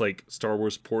all those like Star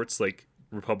Wars ports, like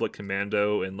Republic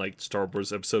Commando and like Star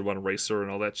Wars Episode 1 Racer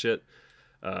and all that shit.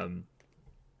 So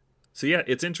yeah,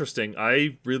 it's interesting.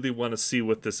 I really want to see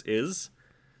what this is.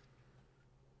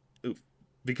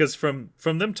 Because from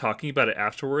them talking about it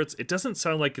afterwards, it doesn't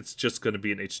sound like it's just going to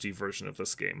be an HD version of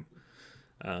this game.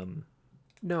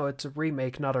 No, it's a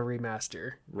remake, not a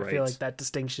remaster. Right. I feel like that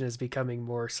distinction is becoming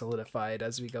more solidified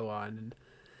as we go on.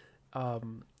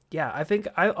 And yeah, I think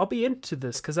I'll be into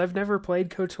this because I've never played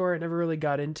KOTOR. I never really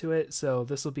got into it, so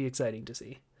this will be exciting to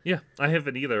see. Yeah, I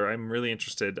haven't either. I'm really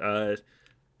interested.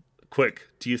 Quick,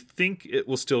 do you think it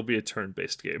will still be a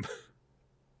turn-based game?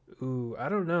 Ooh, I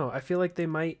don't know. I feel like they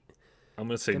might. I'm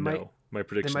gonna say no. My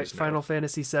prediction is no. They might Final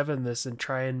Fantasy VII this and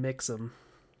try and mix them.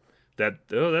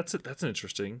 That's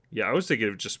interesting. Yeah, I was thinking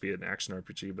it would just be an action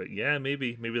RPG, but yeah,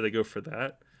 maybe they go for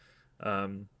that.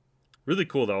 Really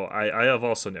cool though. I have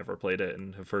also never played it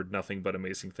and have heard nothing but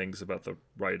amazing things about the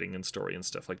writing and story and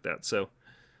stuff like that. So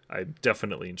I'm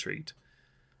definitely intrigued.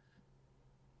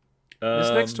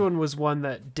 This next one was one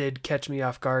that did catch me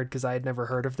off guard because I had never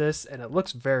heard of this, and it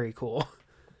looks very cool.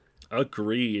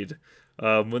 Agreed.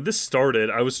 When this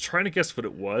started, I was trying to guess what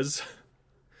it was.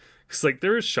 Because like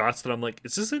there were shots that I'm like,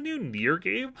 is this a new Nier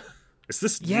game? Is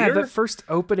this Nier? Yeah, that first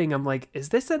opening, I'm like, is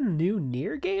this a new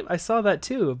Nier game? I saw that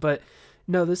too, but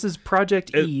No, this is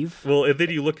Project Eve. Well, and then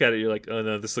you look at it, you're like, oh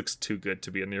no, this looks too good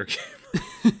to be a near game.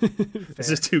 This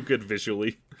is too good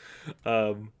visually.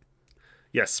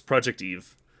 Yes, Project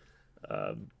Eve.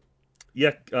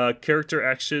 Character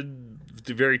action,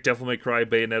 very Devil May Cry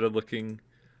Bayonetta looking.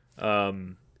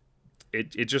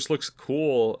 It just looks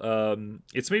cool.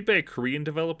 It's made by a Korean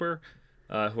developer,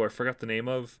 who I forgot the name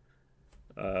of.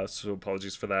 So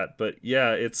apologies for that. But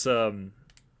yeah, it's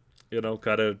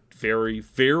got a very,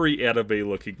 very anime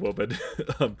looking woman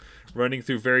running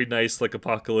through very nice like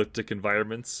apocalyptic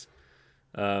environments.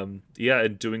 And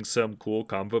doing some cool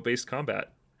combo based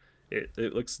combat. It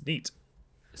looks neat.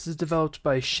 This is developed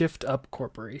by Shift Up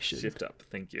Corporation. Shift Up,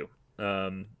 thank you.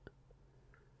 I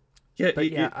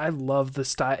love the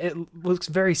style. It looks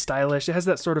very stylish. It has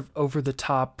that sort of over the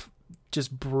top,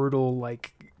 just brutal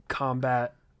like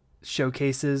combat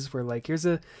showcases where like here's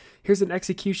an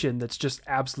execution that's just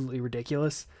absolutely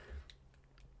ridiculous.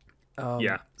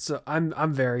 So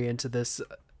I'm very into this.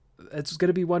 It's going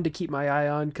to be one to keep my eye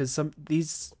on because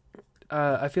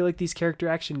I feel like these character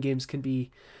action games can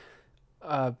be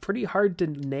pretty hard to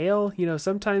nail. You know,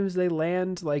 sometimes they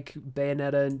land like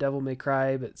Bayonetta and Devil May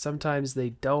Cry, but sometimes they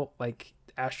don't, like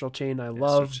Astral Chain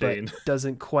but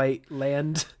doesn't quite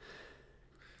land.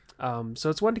 So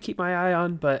it's one to keep my eye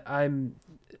on, but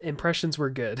impressions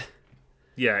were good.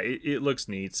 Yeah, it looks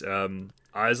neat.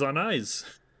 Eyes on eyes.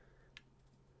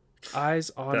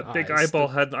 Eyes on that eyes. big eyeball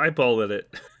had an eyeball in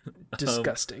it.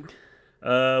 Disgusting.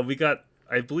 We got,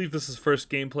 I believe this is first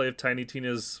gameplay of Tiny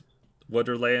Tina's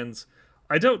Wonderlands.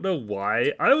 I don't know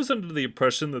why. I was under the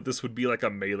impression that this would be like a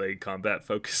melee combat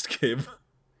focused game.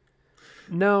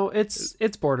 No, it's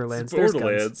Borderlands. It's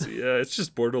Borderlands. Yeah, it's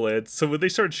just Borderlands. So when they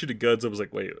started shooting guns, I was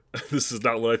like, wait, this is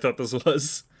not what I thought this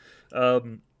was.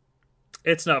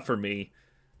 It's not for me.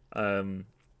 I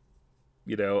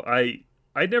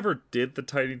never did the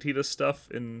Tiny Tina stuff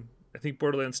in, I think,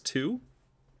 Borderlands 2.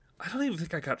 I don't even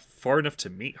think I got far enough to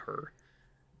meet her.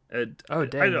 Oh,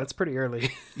 dang, that's pretty early.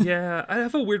 Yeah, I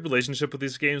have a weird relationship with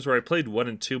these games where I played 1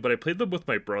 and 2, but I played them with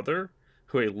my brother,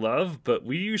 who I love, but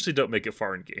we usually don't make it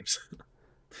far in games.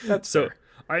 That's so fair.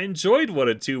 I enjoyed 1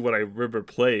 and 2 when I remember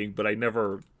playing, but I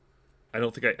don't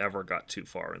think I ever got too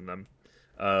far in them.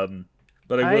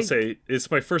 But I will say,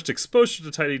 it's my first exposure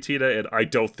to Tiny Tina, and I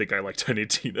don't think I like Tiny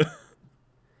Tina.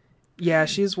 Yeah,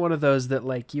 she's one of those that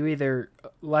like you either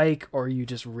like or you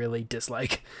just really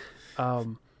dislike.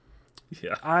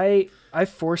 Yeah. I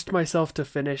forced myself to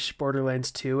finish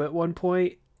Borderlands 2 at one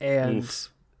point, and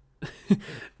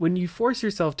when you force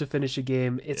yourself to finish a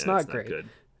game, it's not great. Good.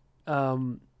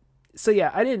 So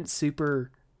yeah, I didn't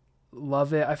super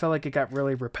love it. I felt like it got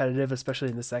really repetitive, especially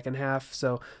in the second half.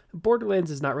 So Borderlands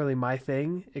is not really my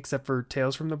thing, except for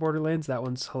Tales from the Borderlands. That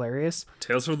one's hilarious.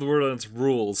 Tales from the Borderlands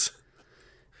rules.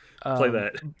 Play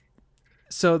that.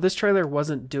 So this trailer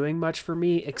wasn't doing much for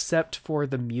me except for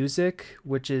the music,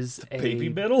 which is baby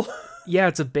metal. Yeah,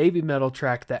 it's a baby metal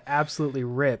track that absolutely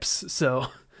rips. So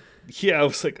yeah, I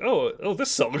was like, oh, this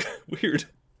song, weird.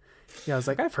 Yeah, I was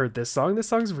like, I've heard this song. This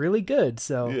song's really good.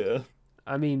 So yeah,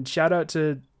 I mean, shout out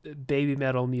to baby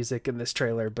metal music in this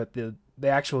trailer, but the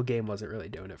actual game wasn't really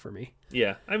doing it for me.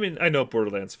 Yeah, I mean, I know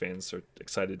Borderlands fans are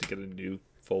excited to get a new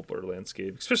full Borderlands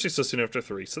game, especially so soon after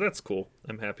 3. So that's cool.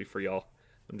 I'm happy for y'all.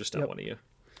 I'm just not one of you.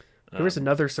 There was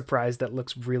another surprise that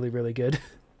looks really, really good.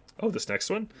 Oh, this next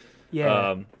one?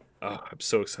 Yeah. I'm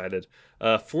so excited.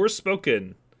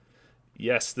 Forspoken.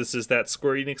 Yes, this is that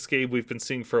Square Enix game we've been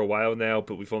seeing for a while now,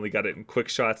 but we've only got it in quick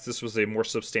shots. This was a more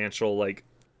substantial, like,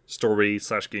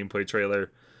 story/gameplay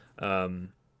trailer. And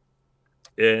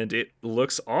it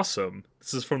looks awesome.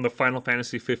 This is from the Final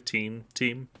Fantasy 15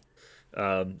 team.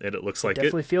 And it looks like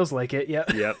definitely feels like it, yeah.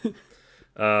 Yep.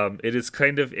 It is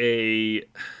kind of I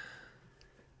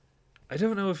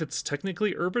don't know if it's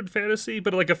technically urban fantasy,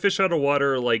 but like a fish out of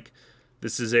water. Like,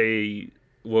 this is a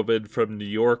woman from New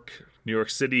York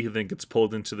City, who then gets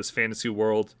pulled into this fantasy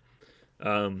world.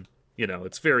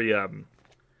 It's very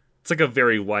it's like a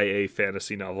very YA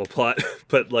fantasy novel plot,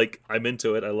 but like I'm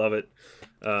into it. I love it.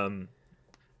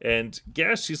 And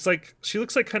yeah, she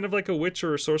looks like kind of like a witch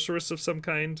or a sorceress of some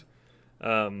kind.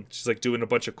 She's like doing a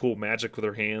bunch of cool magic with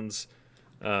her hands.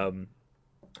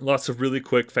 Lots of really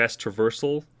quick, fast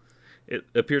traversal. It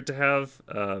appeared to have.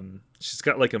 She's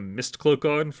got like a mist cloak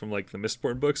on from like the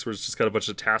Mistborn books, where it's just got a bunch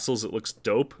of tassels. It looks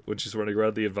dope when she's running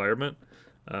around the environment.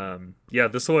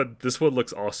 This one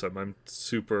looks awesome. I'm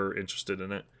super interested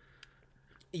in it.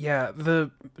 Yeah,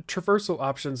 the traversal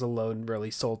options alone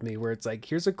really sold me, where it's like,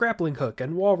 here's a grappling hook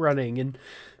and wall running and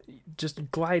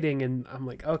just gliding, and I'm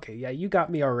like, okay, yeah, you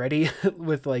got me already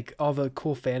with like all the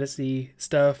cool fantasy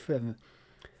stuff. And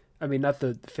I mean, not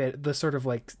the sort of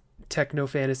like techno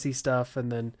fantasy stuff,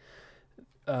 and then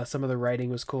some of the writing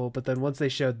was cool. But then once they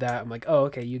showed that, I'm like, oh,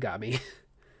 okay, you got me.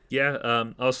 Yeah.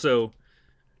 Also,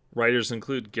 writers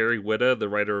include Gary Whitta, the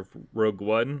writer of Rogue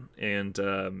One, and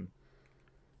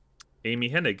Amy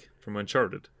Hennig from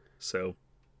Uncharted. So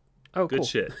Oh, good cool.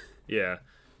 shit. Yeah.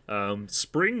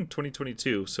 Spring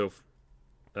 2022. So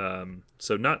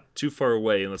not too far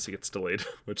away unless it gets delayed,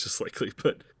 which is likely.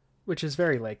 But Which is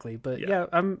very likely. But Yeah.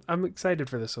 yeah, I'm excited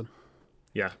for this one.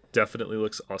 yeah, definitely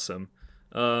looks awesome.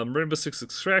 Rainbow Six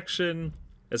Extraction.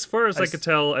 As far as I I could s-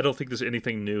 tell, I don't think there's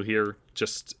anything new here.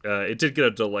 Just it did get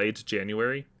a delay to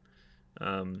January.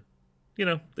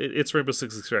 It's Rainbow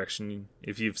Six Extraction.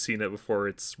 If you've seen it before,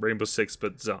 it's Rainbow Six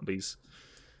but zombies.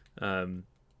 Um,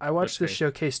 I watched that's this me.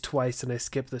 showcase twice, and I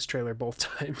skipped this trailer both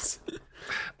times.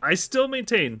 I still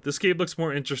maintain this game looks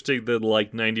more interesting than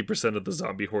like 90% of the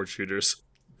zombie horde shooters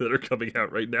that are coming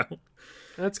out right now.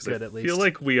 That's 'Cause good, I at least. feel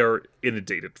like we are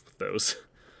inundated with those.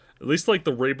 At least like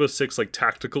the Rainbow Six like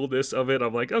tacticalness of it,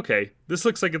 I'm like, okay, this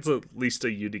looks like it's at least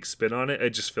a unique spin on it. I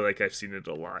just feel like I've seen it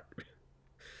a lot.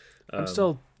 I'm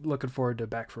still looking forward to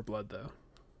Back for Blood, though.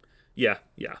 Yeah.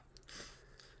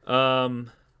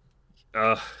 Um.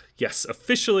 Yes,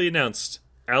 officially announced.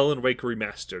 Alan Wake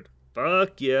remastered.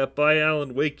 Fuck yeah, buy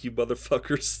Alan Wake, you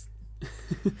motherfuckers.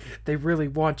 They really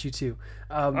want you to.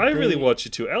 I really want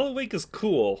you to. Alan Wake is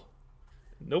cool.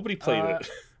 Nobody played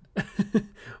it.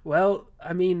 Well,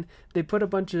 I mean, they put a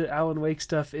bunch of Alan Wake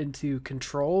stuff into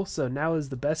Control, so now is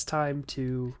the best time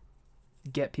to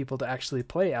get people to actually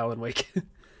play Alan Wake.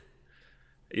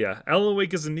 Yeah, Alan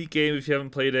Wake is a neat game if you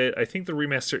haven't played it. I think the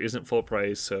remaster isn't full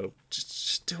price, so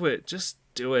just do it. Just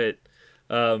do it.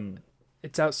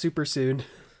 It's out super soon.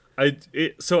 I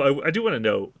do want to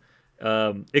know.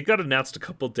 It got announced a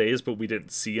couple days, but we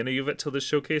didn't see any of it till this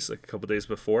showcase, like a couple days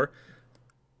before.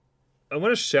 I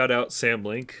want to shout out Sam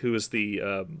Link, who is the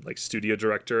like studio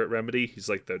director at Remedy. He's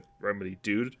like the Remedy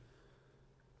dude.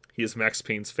 He is Max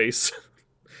Payne's face.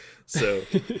 So,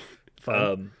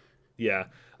 Fun. yeah.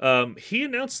 He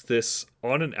announced this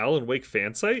on an Alan Wake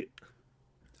fan site,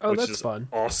 Oh, which that's is fun.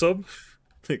 awesome.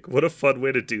 Like, what a fun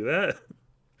way to do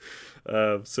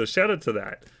that. So shout out to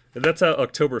that. And that's out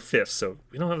October 5th, so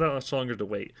we don't have that much longer to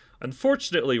wait.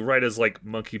 Unfortunately, right as like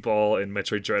Monkey Ball and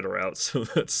Metroid Dread are out, so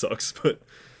that sucks. But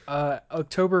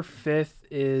October 5th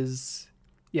is,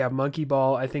 yeah, Monkey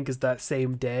Ball, I think, is that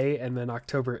same day, and then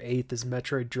October 8th is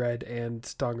Metroid Dread and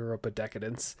Danganronpa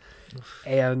Decadence,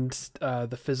 and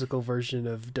the physical version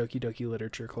of Doki Doki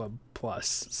Literature Club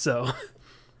Plus.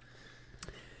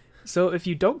 So if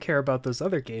you don't care about those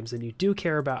other games and you do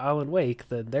care about Alan Wake,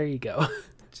 then there you go.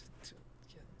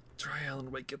 try Alan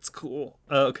Wake, it's cool.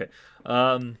 Okay.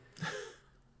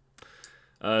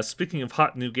 Speaking of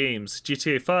hot new games,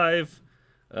 GTA 5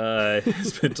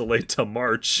 has been delayed to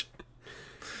March.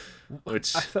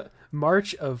 Which I thought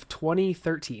March of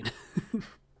 2013.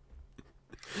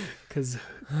 Because,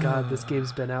 God, this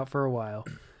game's been out for a while.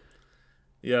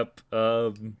 Yep.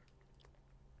 I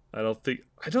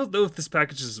don't know if this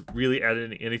package is really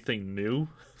adding anything new.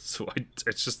 So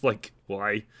it's just like,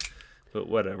 why? But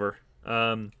whatever. Got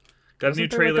a new Wasn't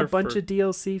there trailer like a bunch for, of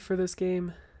DLC for this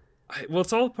game? well,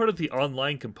 it's all part of the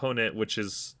online component, which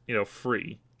is,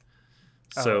 free.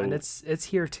 So Oh, and it's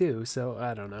here too, so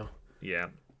I don't know. yeah.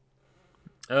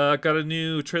 Got a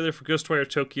new trailer for Ghostwire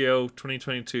Tokyo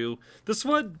 2022. This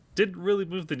one didn't really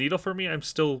move the needle for me. I'm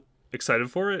still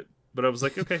excited for it, but I was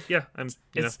like, okay, yeah,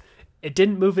 It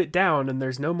didn't move it down, and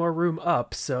there's no more room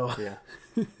up, so yeah.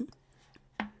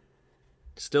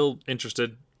 Still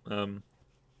interested.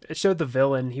 it showed the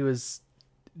villain. He was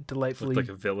delightfully, Looked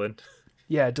like a villain.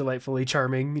 delightfully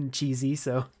charming and cheesy.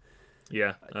 So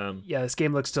Yeah. yeah, this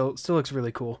game still looks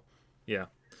really cool. Yeah.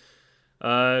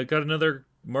 Got another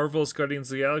Marvel's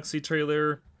Guardians of the Galaxy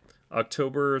trailer,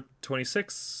 October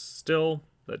 26th. Still,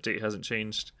 that date hasn't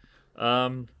changed.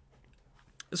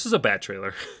 This is a bad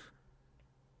trailer.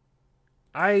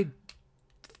 I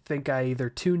think I either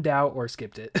tuned out or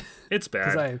skipped it. It's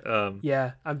bad.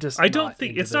 I'm just. I don't not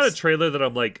think into it's not a this. trailer that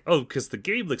I'm like, oh, because the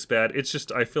game looks bad. It's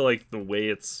just I feel like the way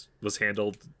it's was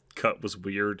handled, cut was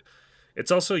weird.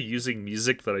 It's also using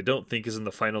music that I don't think is in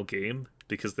the final game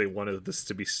because they wanted this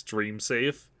to be stream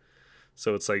safe.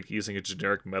 So it's like using a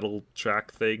generic metal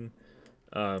track thing.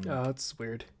 Oh, that's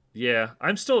weird. Yeah,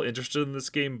 I'm still interested in this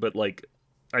game, but like,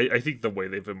 I think the way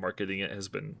they've been marketing it has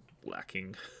been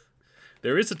lacking.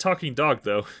 There is a talking dog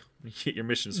though. You get your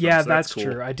missions from, Yeah, so that's cool.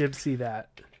 true. I did see that.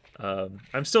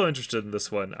 I'm still interested in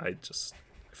this one. I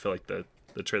feel like the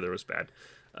trailer was bad.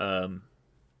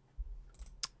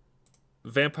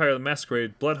 Vampire the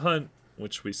Masquerade Blood Hunt,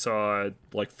 which we saw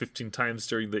like 15 times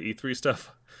during the E3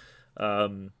 stuff.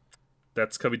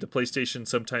 that's coming to PlayStation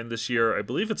sometime this year. I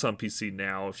believe it's on PC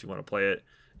now if you want to play it.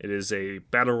 It is a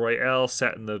battle royale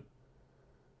set in the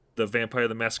Vampire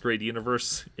the Masquerade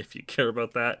universe, if you care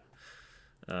about that.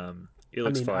 It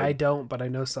looks fun. I don't, but I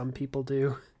know some people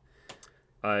do.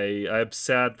 I'm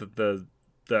sad that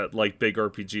that like big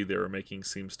RPG they were making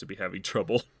seems to be having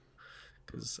trouble,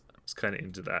 because I was kind of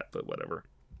into that, but whatever.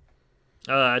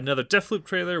 Another Deathloop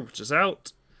trailer, which is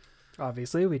out.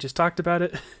 Obviously, we just talked about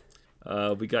it.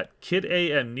 We got Kid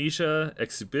A Amnesia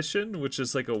Exhibition, which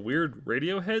is like a weird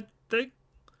Radiohead thing.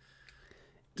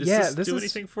 Does this do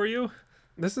anything for you?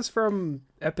 This is from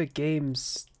Epic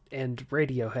Games and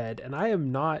Radiohead, and I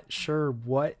am not sure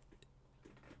what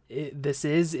this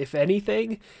is, if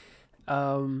anything.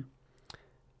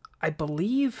 I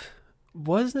believe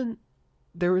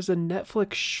there was a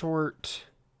Netflix short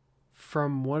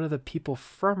from one of the people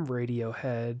from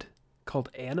Radiohead called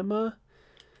Anima.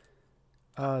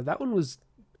 That one was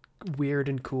weird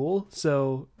and cool.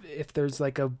 So if there's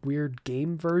like a weird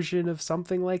game version of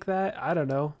something like that, I don't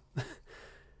know.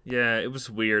 Yeah, it was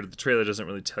weird. The trailer doesn't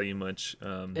really tell you much.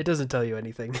 It doesn't tell you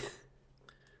anything.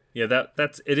 Yeah,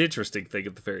 that's an interesting thing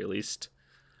at the very least.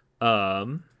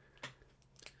 We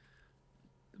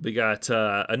got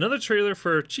another trailer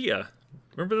for Chia.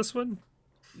 Remember this one?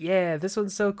 Yeah, this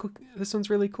one's so cool. This one's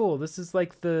really cool. This is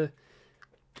like the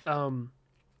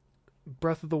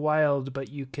Breath of the Wild, but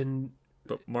you can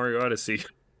Mario Odyssey.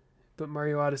 But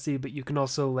Mario Odyssey, but you can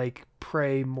also like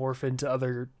pray morph into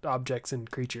other objects and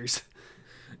creatures.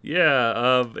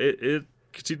 Yeah, it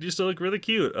continues to look really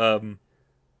cute. You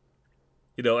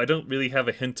know, I don't really have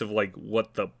a hint of like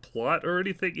what the plot or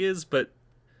anything is, but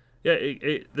yeah,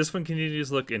 this one continues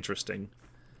to look interesting.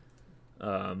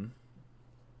 And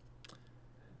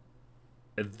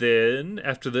then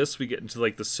after this, we get into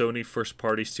like the Sony first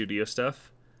party studio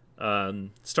stuff.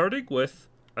 Starting with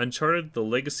Uncharted: The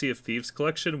Legacy of Thieves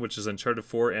collection, which is Uncharted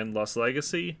 4 and Lost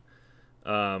Legacy,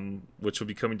 which will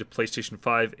be coming to PlayStation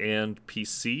 5 and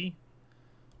PC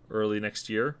early next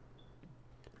year.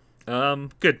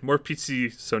 Good. More PC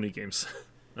Sony games.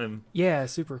 Yeah,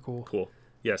 super cool. Cool.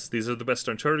 Yes, these are the best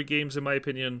Uncharted games in my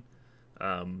opinion.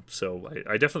 So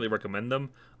I definitely recommend them.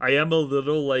 I am a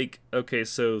little like, okay,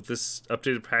 so this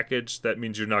updated package, that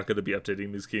means you're not going to be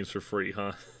updating these games for free,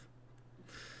 huh?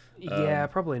 Yeah,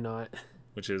 probably not.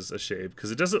 Which is a shame, because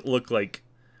it doesn't look like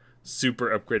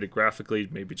super upgraded graphically,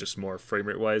 maybe just more frame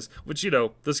rate wise, which, you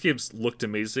know, those games looked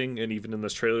amazing, and even in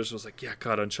those trailers I was like, yeah,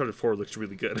 god, Uncharted 4 looks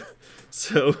really good.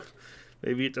 So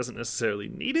maybe it doesn't necessarily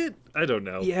need it. I don't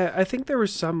know. Yeah, I think there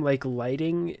was some like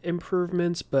lighting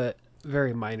improvements, but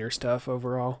very minor stuff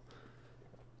overall.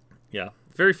 Yeah,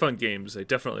 very fun games. I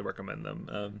definitely recommend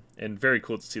them, and very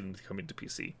cool to see them coming to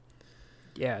PC.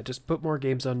 Yeah, just put more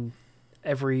games on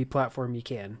every platform you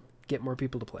can. Get more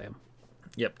people to play them.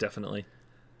 Yep, definitely.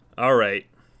 All right,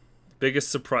 biggest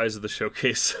surprise of the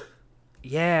showcase.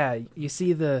 Yeah, you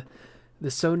see the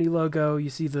Sony logo, you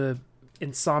see the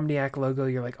Insomniac logo,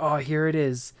 you're like, oh, here it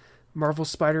is, Marvel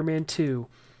Spider-Man 2.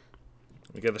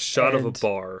 We got a shot of a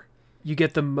bar. You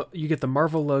get the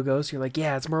Marvel logos, you're like,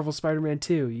 yeah, it's Marvel Spider-Man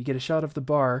 2. You get a shot of the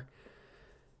bar,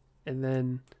 and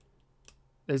then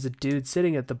there's a dude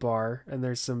sitting at the bar, and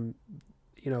there's some,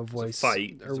 you know, voice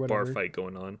fight. or There's whatever. A bar fight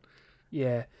going on.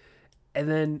 Yeah. And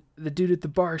then the dude at the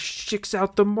bar shicks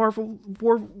out the Marvel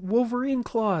Wolverine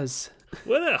claws.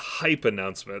 What a hype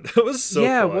announcement. That was so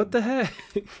yeah, fun. what the heck?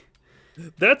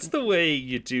 That's the way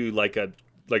you do like a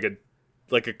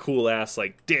cool ass,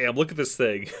 like, damn, look at this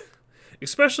thing.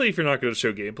 Especially if you're not going to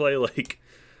show gameplay. Like,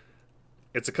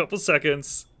 it's a couple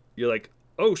seconds. You're like,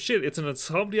 oh shit, it's an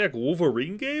Insomniac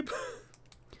Wolverine game?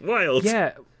 Wild.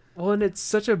 Yeah. Well, and it's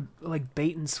such a like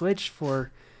bait and switch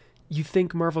for, you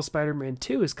think Marvel Spider-Man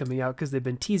 2 is coming out because they've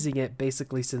been teasing it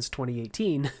basically since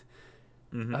 2018.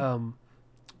 Mm-hmm.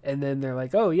 And then they're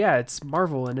like, oh yeah, it's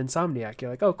Marvel and Insomniac.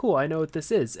 You're like, oh cool, I know what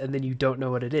this is. And then you don't know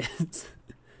what it is.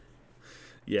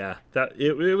 Yeah,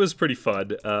 it was pretty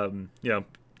fun. You know,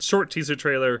 short teaser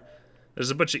trailer.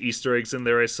 There's a bunch of Easter eggs in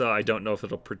there I saw. I don't know if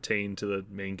it'll pertain to the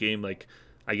main game. Like,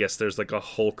 I guess there's like a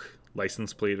Hulk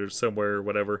license plate or somewhere or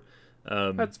whatever.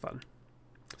 That's fun.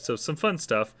 So some fun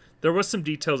stuff. There was some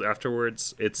details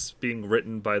afterwards. It's being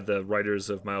written by the writers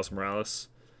of Miles Morales,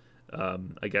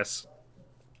 I guess.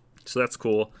 So that's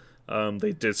cool.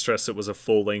 They did stress it was a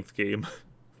full-length game.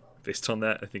 Based on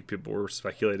that, I think people were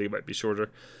speculating it might be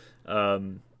shorter.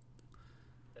 And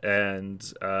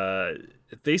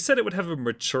they said it would have a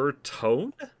mature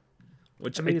tone,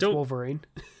 which I mean, it's don't. Wolverine.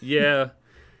 Yeah,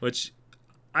 which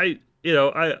I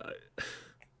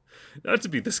not to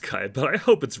be this guy, but I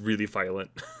hope it's really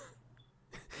violent.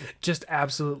 Just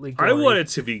absolutely gory. I want it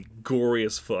to be gory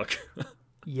as fuck.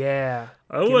 Yeah.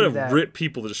 I Give would me have that. ripped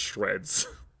people to shreds.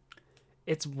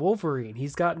 It's Wolverine.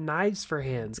 He's got knives for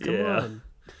hands. Come Yeah. on.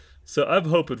 So I'm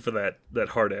hoping for that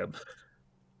hard M.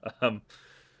 Um,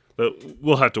 but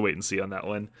we'll have to wait and see on that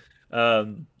one.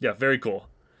 Yeah, very cool.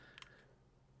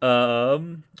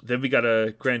 Then we got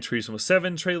a Gran Turismo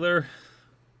 7 trailer,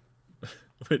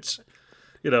 which,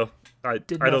 you know,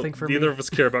 Did I nothing don't. for Neither me. of us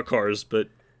care about cars, but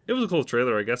it was a cool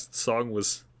trailer. I guess the song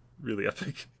was really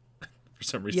epic for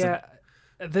some reason. Yeah.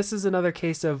 This is another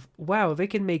case of, wow, they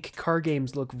can make car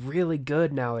games look really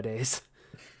good nowadays.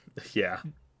 Yeah,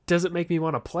 Doesn't make me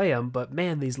want to play them, but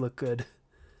man, these look good.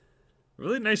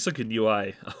 really nice looking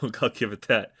UI. I'll give it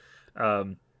that.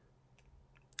 Um,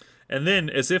 and then,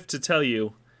 as if to tell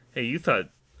you, hey, you thought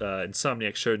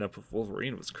Insomniac showing up with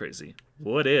Wolverine was crazy.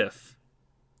 What if?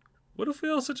 What if we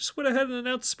also just went ahead and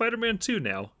announced Spider-Man 2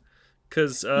 now?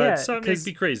 Because Yeah, Insomniac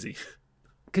be crazy.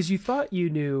 Because you thought you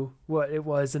knew what it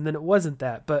was, and then it wasn't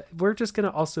that, but we're just going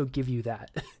to also give you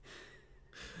that.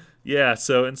 Yeah,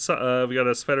 so we got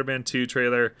a Spider-Man 2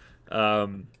 trailer.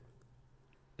 It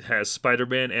has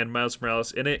Spider-Man and Miles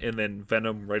Morales in it, and then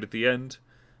Venom right at the end.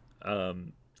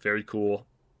 Very cool.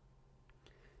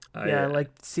 I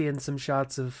liked seeing some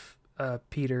shots of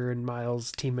Peter and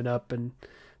Miles teaming up and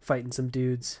fighting some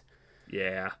dudes.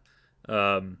 Yeah.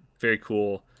 Very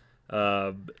cool.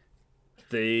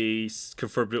 They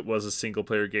confirmed it was a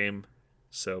single-player game,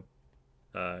 so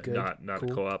Good. not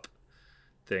Cool. a co-op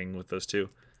thing with those two.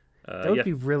 That would Yeah,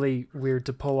 be really weird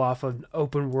to pull off an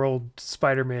open world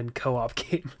Spider-Man co-op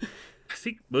game. I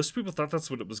think most people thought that's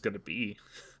what it was going to be.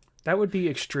 That would be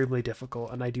extremely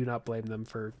difficult, and I do not blame them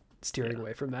for steering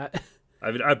away from that.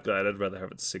 I mean, I'm glad. I'd rather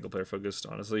have it single-player focused,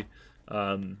 honestly.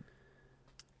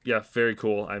 Yeah, very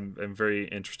cool. I'm very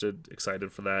interested,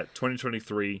 excited for that.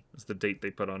 2023 is the date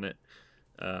they put on it.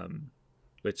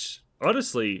 Which,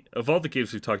 honestly, of all the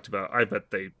games we've talked about, I bet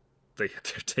they hit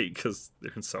their date because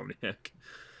they're Insomniac.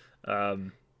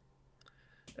 And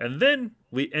then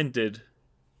we ended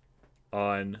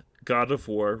on God of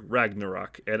War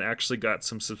Ragnarok and actually got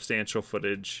some substantial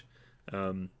footage.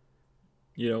 A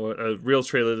real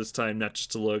trailer this time, not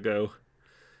just a logo.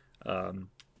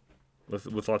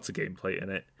 With lots of gameplay in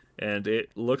it, and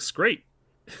it looks great.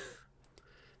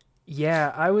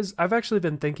 Yeah, I've actually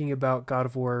been thinking about God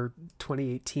of War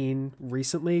 2018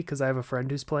 recently because I have a friend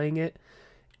who's playing it,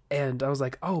 and I was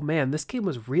like, oh man, this game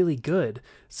was really good.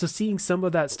 So seeing some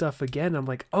of that stuff again, I'm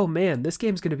like, oh man, this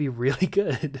game's going to be really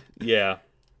good. Yeah,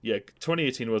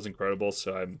 2018 was incredible,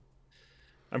 so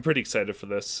I'm pretty excited for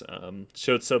this.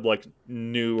 Showed some like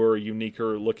newer,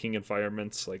 uniquer looking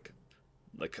environments, like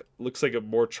looks like a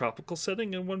more tropical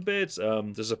setting in one bit.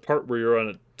 There's a part where you're on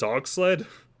a dog sled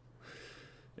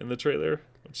in the trailer,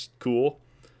 which is cool.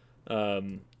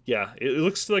 It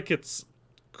looks like it's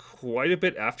quite a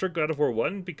bit after God of War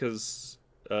 1 because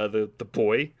the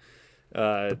boy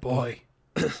The boy.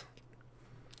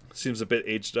 seems a bit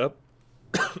aged up.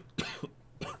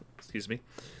 Excuse me.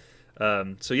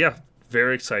 So yeah,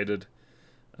 very excited.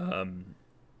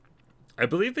 I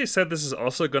believe they said this is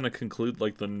also going to conclude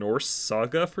like the Norse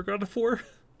saga for God of War,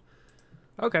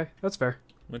 Okay, that's fair.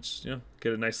 which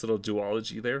get a nice little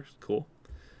duology there. Cool.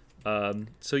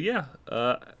 So yeah,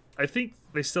 I think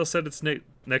they still said it's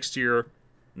next year.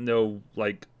 No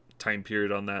like time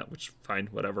period on that, which fine,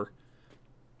 whatever.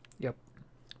 Yep.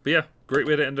 But yeah, great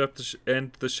way to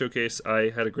end the showcase. I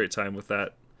had a great time with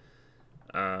that.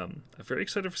 I'm very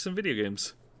excited for some video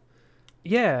games.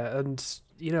 Yeah, and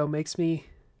makes me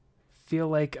feel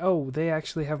like, oh, they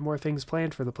actually have more things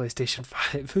planned for the PlayStation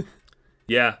 5.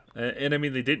 Yeah, and I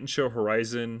mean they didn't show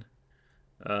Horizon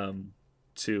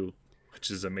 2,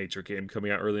 which is a major game coming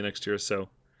out early next year, so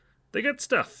they got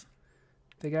stuff.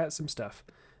 They got some stuff.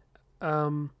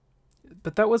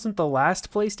 But that wasn't the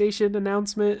last PlayStation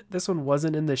announcement. This one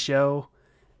wasn't in the show.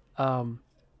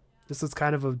 This was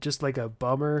kind of just like a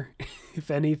bummer, if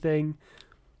anything.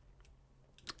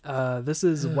 This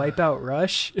is Wipeout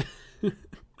Rush.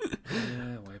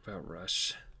 Yeah, Wipeout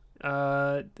Rush.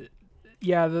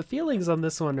 Yeah, the feelings on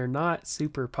this one are not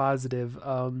super positive.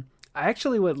 I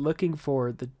actually went looking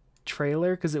for the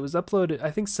trailer because it was uploaded. I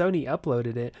think Sony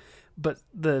uploaded it, but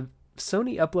the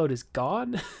Sony upload is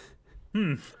gone.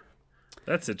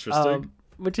 That's interesting.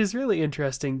 Which is really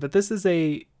interesting. But this is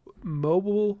a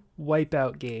mobile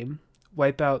Wipeout game.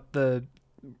 Wipeout, the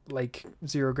like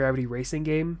zero gravity racing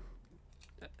game.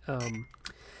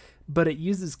 But it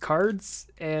uses cards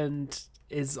and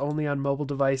is only on mobile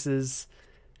devices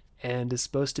and is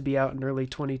supposed to be out in early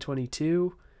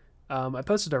 2022. I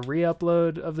posted a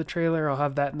re-upload of the trailer. I'll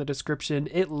have that in the description.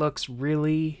 It looks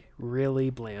really, really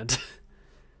bland.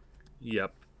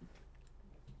 Yep.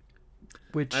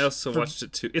 which I also watched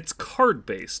it too. It's card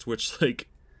based, which like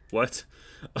what?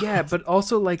 Yeah, but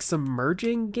also like some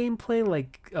merging gameplay,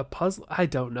 like a puzzle. I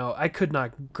don't know. I could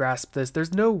not grasp this.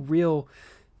 There's no real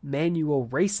manual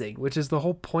racing, which is the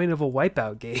whole point of a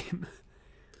Wipeout game.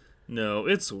 No,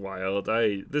 it's wild.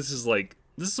 This is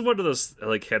one of those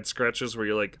like head scratches where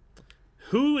you're like,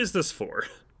 who is this for?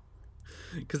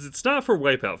 Because it's not for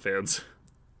Wipeout fans.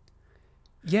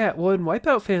 Yeah, well, and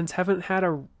Wipeout fans haven't had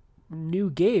a new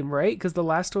game, right? Because the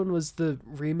last one was the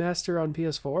remaster on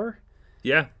PS4.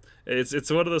 Yeah,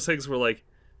 it's one of those things where like,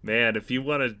 man, if you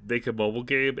want to make a mobile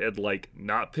game and like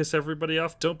not piss everybody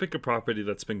off, don't pick a property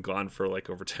that's been gone for like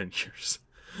over 10 years.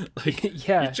 Like,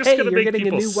 Yeah, you're just hey, gonna you're make getting a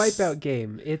people new Wipeout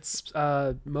game. It's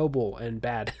mobile and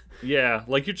bad. Yeah,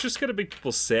 like you're just gonna make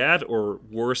people sad or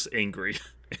worse, angry.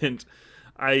 And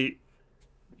I,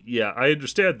 yeah, I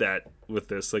understand that with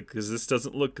this, like, because this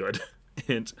doesn't look good,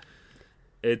 and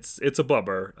it's a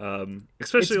bummer.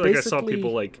 Especially It's like I saw basically-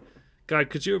 people like, God,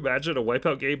 could you imagine a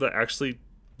Wipeout game that actually,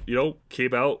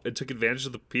 came out and took advantage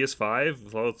of the PS5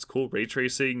 with all its cool ray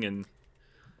tracing and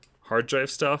hard drive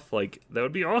stuff? Like, that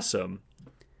would be awesome.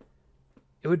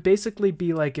 It would basically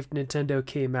be like if Nintendo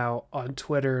came out on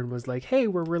Twitter and was like, "Hey,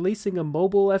 we're releasing a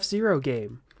mobile F-Zero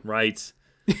game." Right.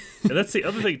 And that's the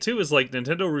other thing too, is like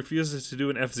Nintendo refuses to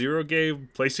do an F-Zero game,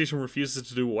 PlayStation refuses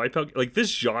to do a Wipeout. Like this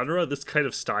genre, this kind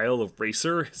of style of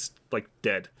racer is like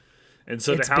dead. And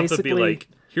so It's to have to be basically- like,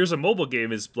 here's a mobile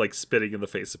game is like spitting in the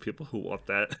face of people who want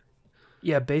that.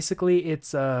 Yeah, basically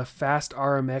it's a Fast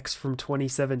RMX from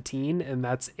 2017, and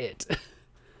that's it.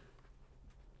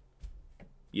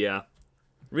 Yeah.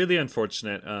 Really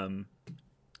unfortunate.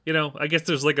 I guess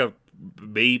there's like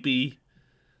maybe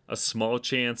a small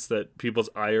chance that people's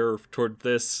ire toward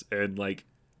this and like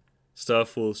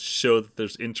stuff will show that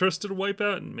there's interest in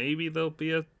Wipeout, and maybe there'll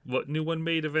be a new one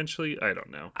made eventually. I don't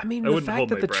know. I mean, I the wouldn't fact hold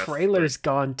that my the breath, trailer's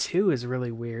gone too is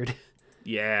really weird.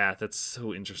 Yeah, that's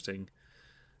so interesting.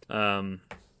 Yeah,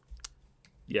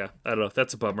 I don't know.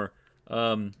 That's a bummer.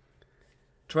 To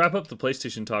wrap up the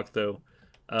PlayStation talk, though,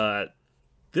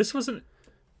 this wasn't.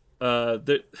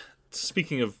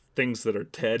 Speaking of things that are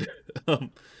dead,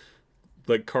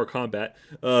 like car combat,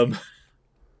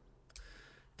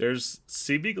 there's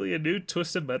seemingly a new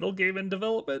Twisted Metal game in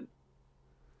development.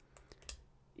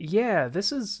 Yeah,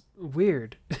 this is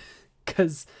weird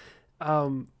because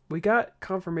we got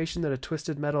confirmation that a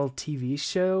Twisted Metal TV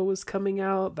show was coming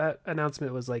out. That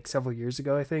announcement was like several years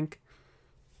ago, I think.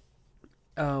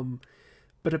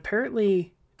 But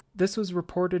apparently this was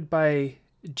reported by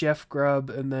Jeff Grubb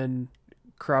and then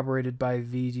corroborated by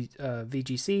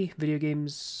VGC, Video Game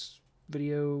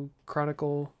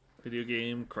Chronicle.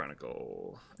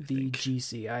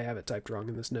 VGC. I have it typed wrong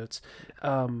in this notes.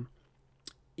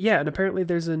 Yeah, and apparently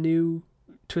there's a new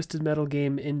Twisted Metal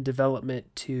game in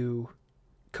development to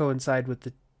coincide with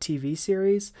the TV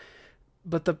series.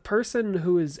 But the person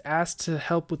who is asked to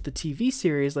help with the TV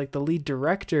series, like the lead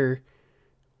director,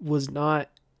 was not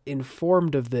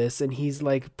informed of this, and he's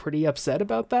like pretty upset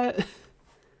about that.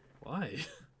 Why?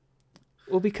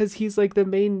 Well, because he's like the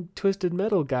main Twisted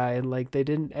Metal guy, and like they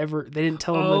didn't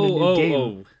tell him when a new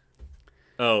game.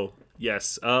 Oh,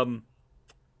 yes.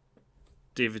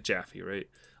 David Jaffe, right?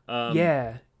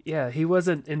 Yeah, he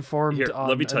wasn't informed. Here, on,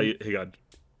 let me tell you. Hang on.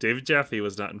 David Jaffe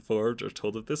was not informed or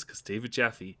told of this because David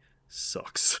Jaffe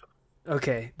sucks.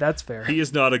 Okay, that's fair. He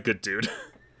is not a good dude.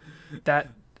 That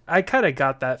I kind of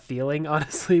got that feeling,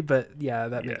 honestly, but yeah,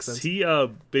 that makes sense. He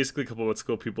basically a couple months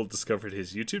ago, people discovered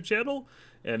his YouTube channel,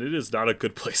 and it is not a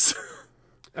good place.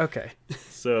 Okay.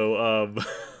 So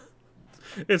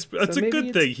it's a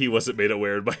good thing he wasn't made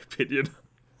aware, in my opinion.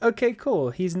 Okay, cool.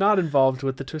 He's not involved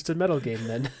with the Twisted Metal game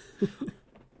then.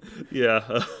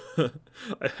 Yeah,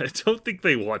 I don't think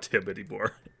they want him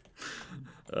anymore.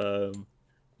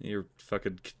 You're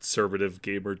fucking conservative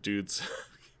gamer dudes.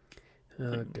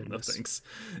 Oh, goodness. No thanks.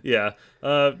 Yeah,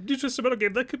 new Twisted Metal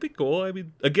game, that could be cool. I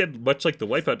mean, again, much like the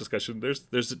Wipeout discussion, there's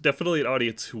definitely an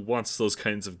audience who wants those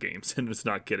kinds of games and is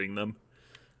not getting them.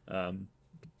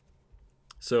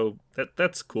 So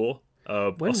that's cool.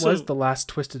 When also, was the last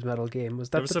Twisted Metal game? Was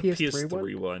that there was the a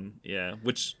PS3 one? Yeah,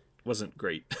 which wasn't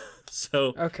great.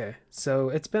 So Okay, so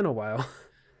it's been a while.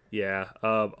 yeah.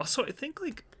 Also, I think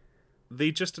like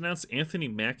they just announced Anthony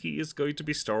Mackie is going to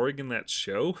be starring in that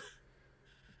show.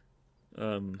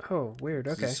 Oh, weird.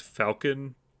 Okay. This is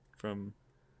Falcon from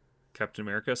Captain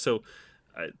America. So,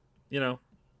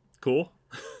 cool.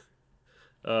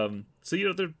 So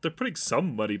they're putting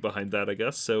some money behind that, I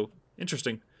guess. So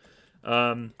interesting.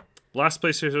 Last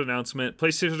PlayStation announcement: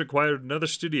 PlayStation acquired another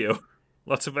studio.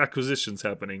 Lots of acquisitions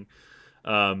happening.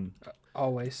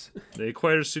 Always. They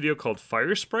acquired a studio called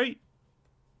Firesprite,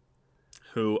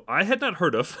 who I had not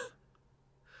heard of.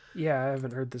 Yeah, I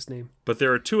haven't heard this name. But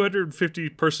they're a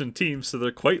 250-person team, so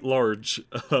they're quite large.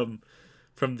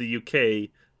 From the UK,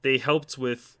 they helped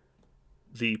with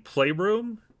the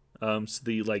Playroom, so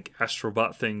the like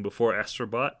Astrobot thing before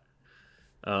Astrobot,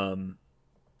 and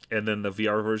then the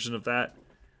VR version of that.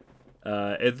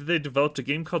 And then they developed a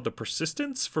game called The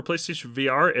Persistence for PlayStation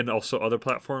VR and also other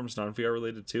platforms, non-VR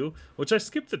related too, which I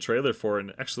skipped the trailer for, and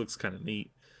it actually looks kind of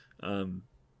neat,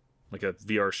 like a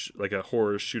VR, like a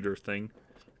horror shooter thing.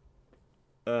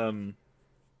 And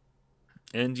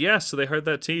yeah, so they hired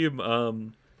that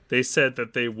team. They said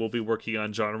that they will be working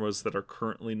on genres that are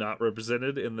currently not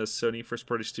represented in the Sony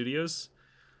first-party studios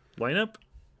lineup,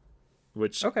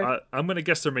 which Okay. I'm going to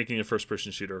guess they're making a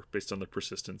first-person shooter based on the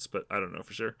Persistence, but I don't know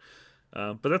for sure.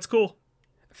 But that's cool.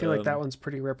 I feel like that one's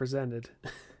pretty represented.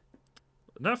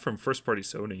 Not from first-party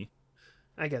Sony.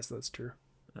 I guess that's true.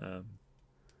 I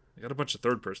got a bunch of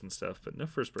third-person stuff, but no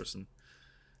first-person.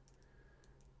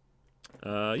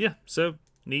 Yeah, so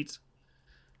neat.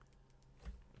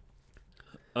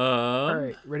 All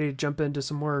right, ready to jump into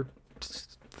some more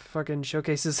fucking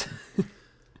showcases?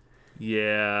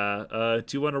 Yeah.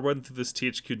 Do you want to run through this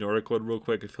THQ Nordic one real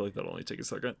quick? I feel like that'll only take a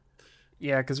second.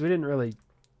 Yeah, because we didn't really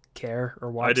care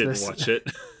or watch I this. didn't watch it.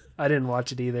 I didn't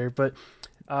watch it either, but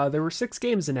there were 6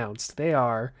 games announced. They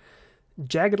are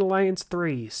Jagged Alliance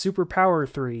 3, Super Power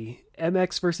 3,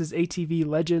 MX vs. ATV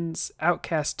Legends,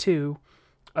 Outcast 2,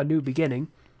 A New Beginning,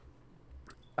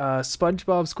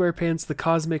 SpongeBob SquarePants The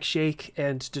Cosmic Shake,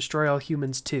 and Destroy All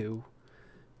Humans 2,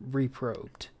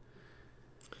 Reprobed.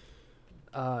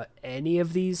 Any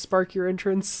of these spark your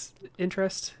interest?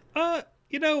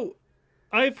 You know,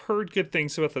 I've heard good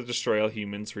things about the Destroy All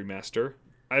Humans remaster.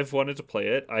 I've wanted to play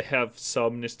it. I have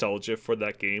some nostalgia for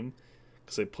that game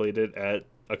because I played it at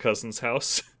a cousin's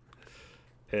house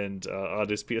and on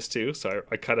his PS2, so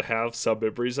I kind of have some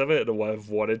memories of it, and I've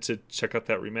wanted to check out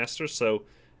that remaster. So,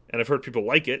 and I've heard people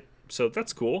like it, so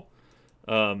that's cool.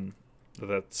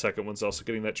 That second one's also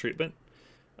getting that treatment.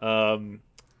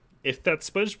 If that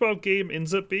SpongeBob game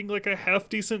ends up being like a half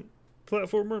decent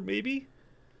platformer, maybe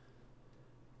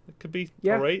it could be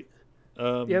all right.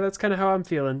 Yeah, that's kind of how I'm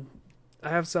feeling. I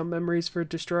have some memories for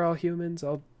Destroy All Humans.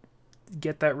 I'll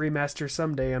get that remaster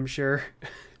someday, I'm sure.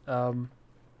 And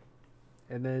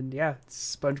then yeah,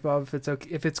 SpongeBob. If it's okay,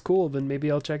 if it's cool, then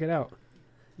maybe I'll check it out.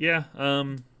 Yeah.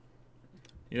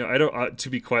 You know, I don't. To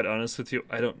be quite honest with you,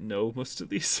 I don't know most of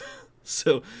these,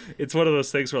 so it's one of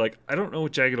those things where like I don't know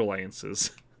what Jagged Alliance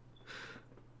is.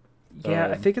 Yeah,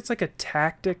 I think it's like a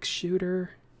tactic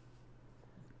shooter.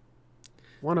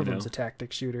 One of them's a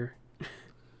tactic shooter.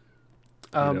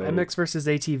 MX vs.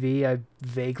 ATV, I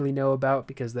vaguely know about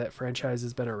because that franchise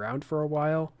has been around for a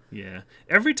while. Yeah.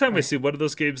 Every time I see one of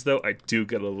those games, though, I do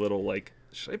get a little like,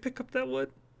 should I pick up that one?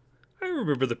 I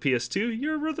remember the PS2.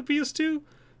 You remember the PS2?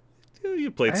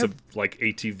 You played some like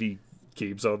ATV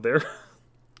games on there.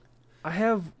 I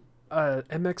have a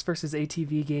MX vs.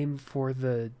 ATV game for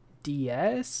the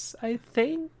DS, I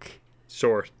think.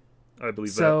 Sure. I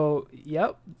believe that. So,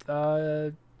 yep.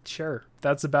 Sure.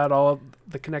 That's about all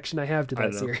the connection I have to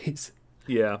that series.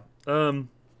 Yeah.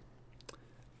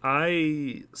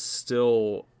 I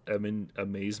still am in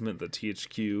amazement that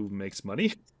THQ makes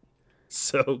money.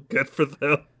 So good for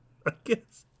them, I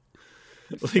guess.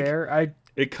 Like, fair.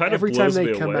 It kind of blows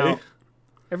me away.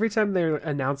 Every time they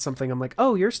announce something, I'm like,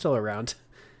 oh, you're still around.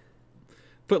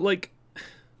 But like,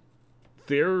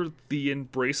 they're the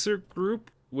Embracer Group,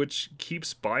 which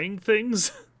keeps buying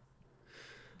things.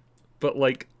 But,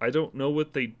 like, I don't know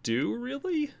what they do,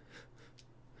 really?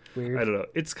 Weird. I don't know.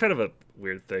 It's kind of a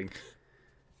weird thing.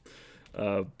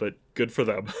 But good for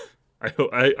them.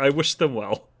 I wish them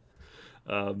well.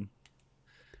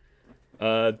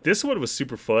 This one was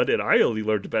super fun, and I only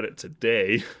learned about it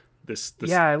today. This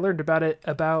Yeah, I learned about it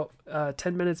about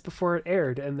 10 minutes before it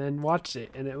aired, and then watched it,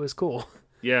 and it was cool.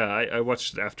 Yeah, I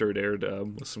watched it after it aired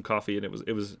with some coffee, and it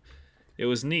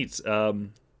was neat.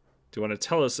 Do you want to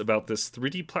tell us about this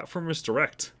 3D Platformers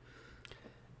Direct?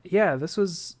 Yeah, this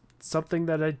was something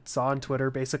that I saw on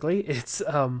Twitter, basically. It's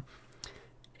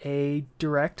a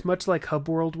Direct, much like Hub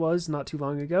World was not too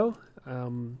long ago.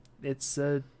 It's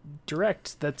a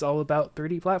Direct that's all about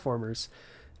 3D platformers.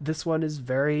 This one is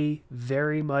very,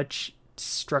 very much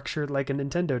structured like a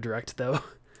Nintendo Direct, though.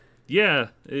 Yeah,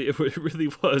 it really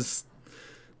was.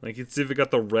 Like, it's even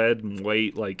got the red and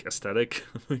white, like, aesthetic.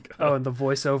 Oh, and the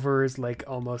voiceover is, like,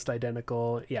 almost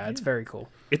identical. Yeah, it's very cool.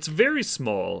 It's very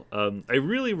small. I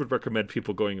really would recommend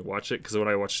people going and watch it, because when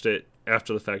I watched it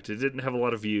after the fact, it didn't have a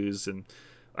lot of views, and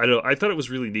I thought it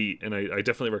was really neat, and I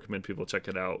definitely recommend people check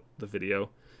it out, the video.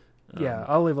 Yeah,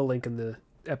 I'll leave a link in the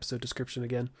episode description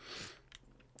again.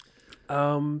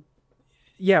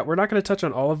 Yeah, we're not going to touch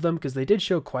on all of them because they did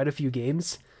show quite a few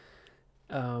games.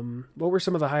 What were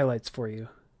some of the highlights for you?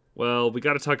 Well, we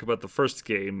got to talk about the first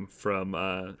game from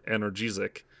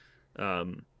Analgesic,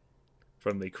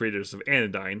 from the creators of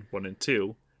Anodyne 1 and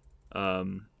 2.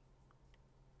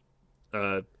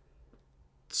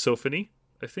 Sophony,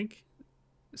 I think.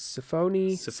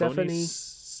 Symphony, Sephony,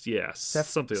 Yeah,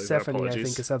 something like that. Sephony, I Apologies.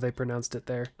 think is how they pronounced it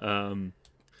there.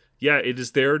 Yeah, it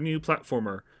is their new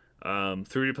platformer.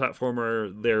 3D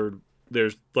platformer.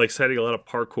 They're like citing a lot of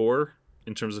parkour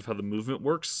in terms of how the movement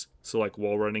works. So like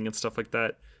wall running and stuff like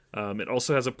that. It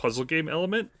also has a puzzle game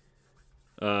element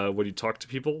when you talk to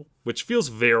people, which feels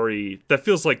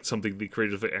like something the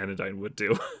creators of Anodyne would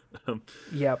do.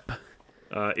 Yep.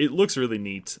 It looks really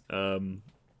neat.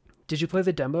 Did you play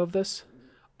the demo of this?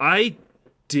 I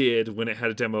did when it had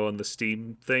a demo on the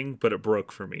Steam thing, but it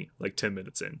broke for me like 10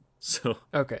 minutes in. So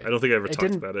Okay. I don't think I ever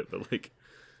talked about it, but like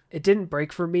it didn't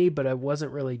break for me, but it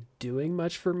wasn't really doing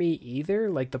much for me either.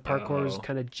 Like the parkour is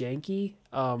kind of janky.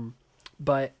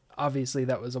 But obviously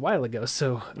that was a while ago,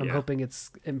 so I'm hoping it's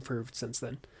improved since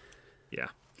then. Yeah.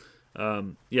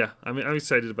 Yeah, I'm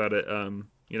excited about it.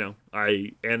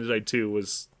 Anodyne 2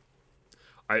 was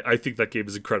I think that game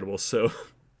is incredible, so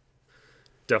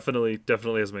definitely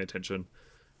has my attention.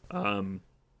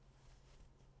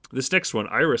 This next one,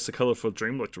 Iris, The Colorful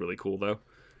Dream, looked really cool though.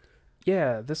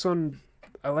 Yeah, this one,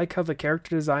 I like how the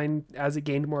character design, as it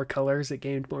gained more colors, it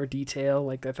gained more detail.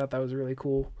 Like I thought that was really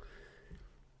cool.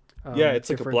 Yeah, it's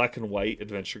like a black and white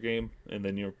adventure game, and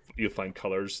then you find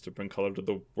colors to bring color to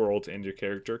the world and your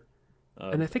character.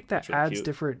 And I think that really adds cute.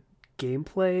 Different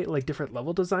gameplay, like different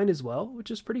level design as well,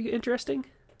 which is pretty interesting.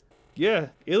 Yeah,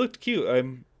 it looked cute.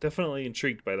 I'm definitely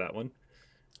intrigued by that one.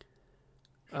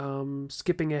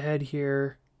 Skipping ahead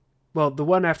here. Well, the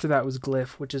one after that was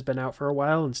Glyph, which has been out for a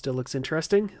while and still looks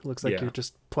interesting. It looks like you're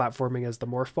just platforming as the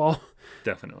Morph Ball.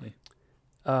 Definitely.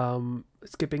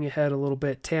 Skipping ahead a little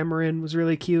bit, Tamarin was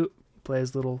really cute.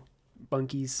 Plays little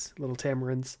bunkies, little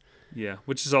tamarins. Yeah,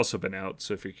 which has also been out,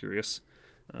 so if you're curious.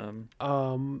 One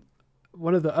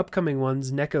of the upcoming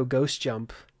ones, Neko Ghost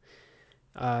Jump.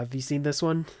 Have you seen this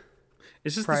one?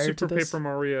 Is this the Super Paper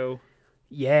Mario?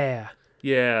 Yeah.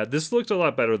 Yeah, this looked a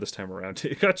lot better this time around.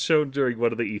 It got shown during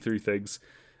one of the E3 things,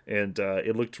 and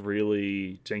it looked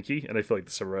really janky, and I feel like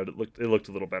this time around it looked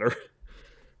a little better.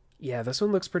 Yeah, this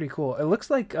one looks pretty cool. It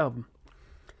looks like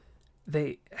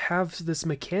they have this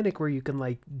mechanic where you can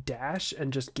like dash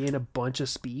and just gain a bunch of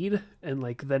speed, and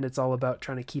like then it's all about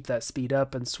trying to keep that speed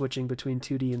up and switching between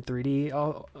 2D and 3D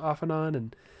off and on,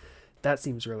 and that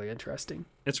seems really interesting.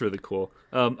 It's really cool.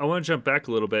 I want to jump back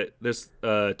a little bit. There's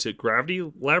to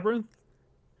Gravity Labyrinth,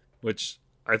 which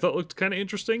I thought looked kind of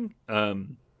interesting.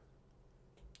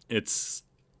 It's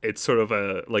sort of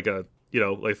like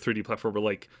 3D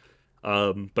platformer,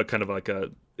 but kind of like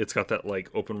it's got that like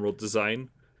open world design.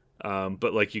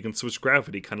 But like you can switch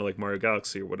gravity, kind of like Mario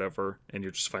Galaxy or whatever, and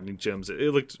you're just finding gems.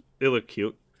 It looked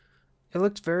cute. It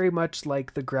looked very much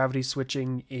like the gravity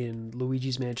switching in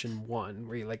Luigi's Mansion 1,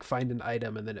 where you like find an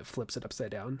item and then it flips it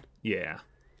upside down. Yeah.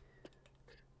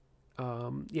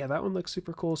 Yeah, that one looks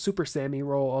super cool. Super Sammy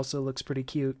Roll also looks pretty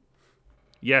cute.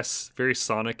 Yes, very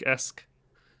Sonic-esque.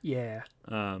 Yeah.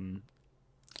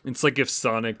 It's like if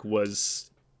Sonic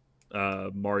was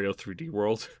Mario 3D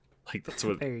World. Like that's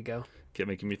what there you go. Kept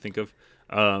making me think of.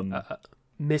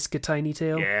 Miska Tiny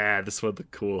Tail. Yeah, this one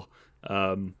looked cool.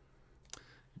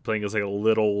 Playing as like a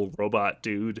little robot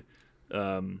dude,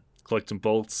 collecting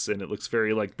bolts, and it looks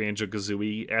very like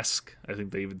Banjo-Kazooie-esque. I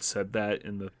think they even said that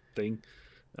in the thing.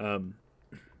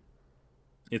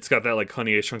 It's got that like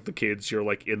Honey, I Shrunk the Kids. You're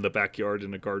like in the backyard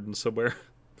in a garden somewhere.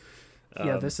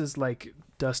 Yeah, this is like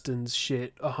Dustin's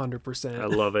shit 100%. I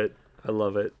love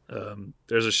it.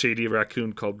 There's a shady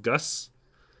raccoon called Gus.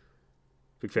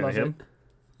 Big fan of him.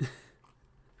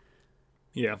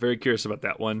 Yeah, very curious about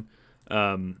that one.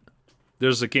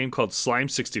 There's a game called Slime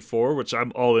 64, which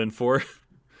I'm all in for.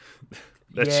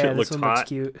 That shit looked hot. Looks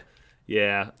cute.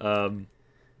 Yeah.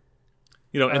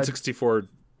 N64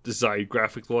 design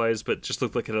graphic wise, but just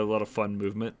looked like it had a lot of fun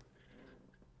movement.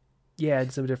 Yeah,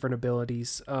 and some different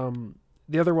abilities.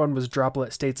 The other one was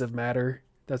Droplet States of Matter.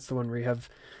 That's the one where you have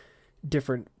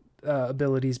different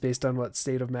abilities based on what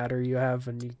state of matter you have,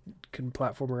 and you can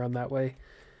platform around that way.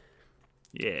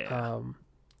 Yeah.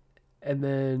 And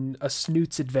then a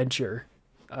Snoot's Adventure.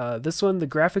 This one, the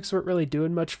graphics weren't really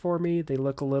doing much for me. They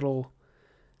look a little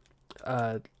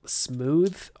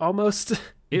smooth almost.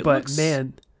 It but looks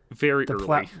man, very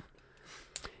early.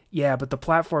 Yeah, but the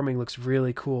platforming looks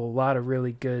really cool. A lot of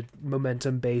really good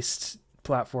momentum-based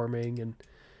platforming, and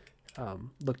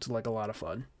looked like a lot of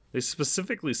fun. They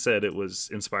specifically said it was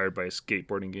inspired by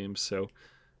skateboarding games, so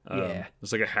Yeah.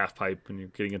 it's like a half pipe when you're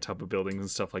getting on top of buildings and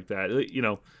stuff like that. You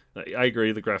know, I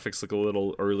agree. The graphics look a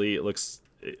little early. It looks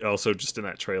also just in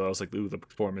that trailer. I was like, ooh, the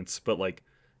performance. But like,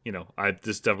 you know,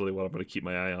 this is definitely what I'm going to keep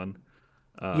my eye on.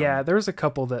 Yeah, there was a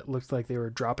couple that looked like they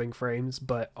were dropping frames,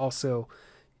 but also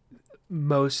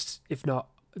most, if not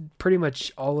pretty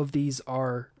much all of these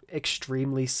are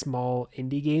extremely small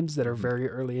indie games that are very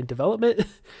early in development.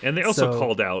 And they also So-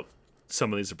 called out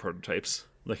some of these are prototypes,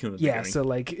 like in the Yeah, beginning. so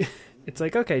like it's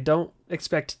like, okay, don't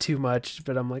expect too much,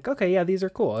 but I'm like, okay, yeah, these are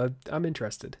cool. I'm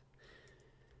interested.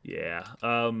 Yeah.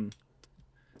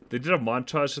 They did a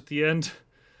montage at the end.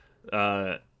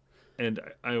 And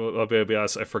I'll be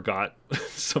honest, I forgot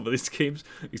some of these games,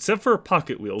 except for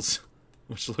Pocket Wheels,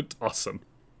 which looked awesome.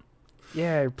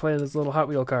 Yeah, you're playing those little Hot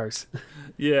Wheel cars.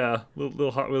 Yeah,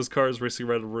 little Hot Wheels cars racing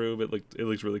around a room. It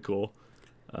looked really cool.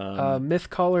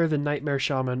 Mythcaller the Nightmare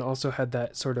Shaman also had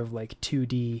that sort of like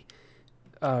 2D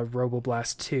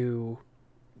Roboblast 2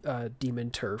 Demon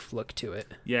Turf look to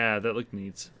it. Yeah, that looked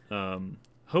neat.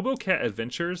 Hobo Cat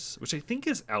Adventures, which I think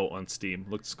is out on Steam,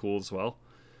 looks cool as well.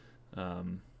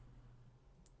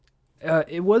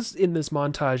 It was in this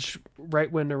montage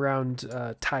right when around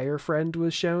Tire Friend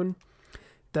was shown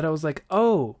that I was like,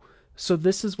 oh, so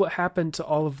this is what happened to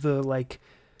all of the like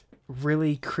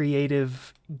really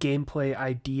creative gameplay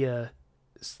idea,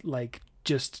 like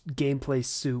just gameplay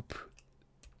soup.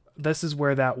 This is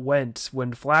where that went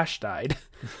when Flash died.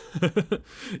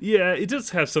 Yeah, it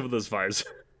does have some of those vibes.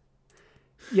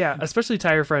 Yeah, especially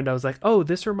Tire Friend. I was like, oh,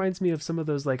 this reminds me of some of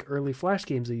those like early Flash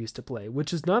games I used to play,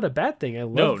 which is not a bad thing. I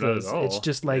love No, not those. at all. It's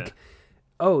just like, Yeah.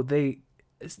 oh,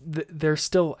 they're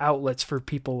still outlets for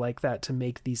people like that to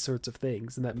make these sorts of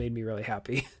things, and that made me really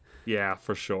happy. Yeah,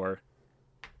 for sure.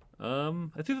 I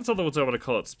think that's all the ones I want to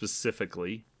call it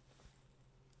specifically.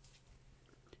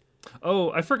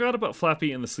 Oh, I forgot about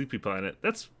Flappy and the Sleepy Planet.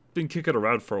 That's been kicking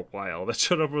around for a while. That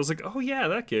showed up and I was like, oh yeah,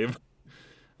 that game.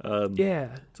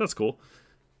 Yeah. So that's cool.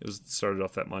 It started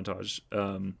off that montage.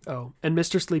 Oh, and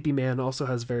Mr. Sleepy Man also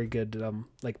has very good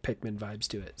like Pikmin vibes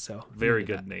to it. So Very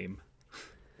needed good name.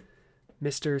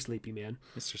 that. Mr. Sleepy Man.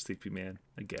 Mr. Sleepy Man.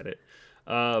 I get it.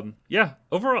 Yeah,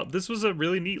 overall, this was a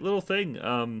really neat little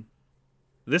thing.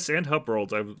 This and Hub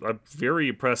World, I'm very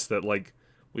impressed that like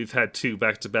we've had 2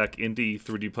 back-to-back indie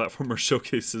 3D platformer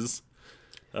showcases.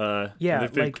 Yeah, and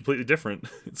they've been like- completely different.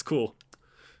 It's cool.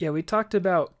 Yeah, we talked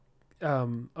about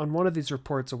on one of these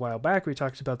reports a while back. We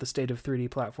talked about the state of 3D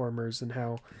platformers and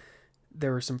how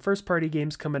there were some first-party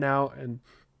games coming out, and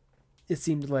it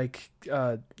seemed like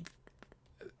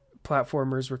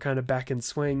platformers were kind of back in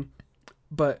swing.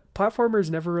 But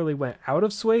platformers never really went out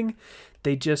of swing.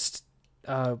 They just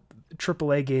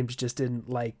AAA games just didn't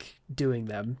like doing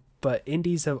them. But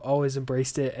indies have always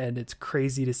embraced it, and it's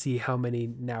crazy to see how many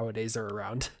nowadays are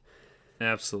around.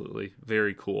 Absolutely.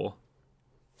 Very cool.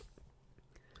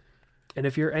 And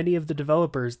if you're any of the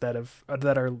developers that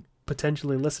are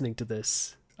potentially listening to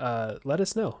this, let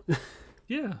us know.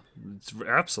 Yeah, it's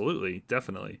absolutely,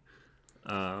 definitely.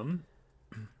 All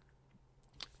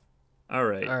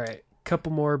right. All right,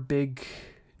 couple more big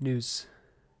news.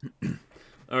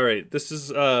 All right. This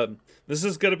is going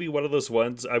to be one of those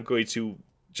ones I'm going to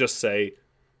just say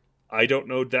I don't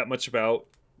know that much about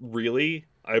really.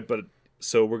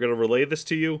 So we're going to relay this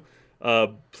to you.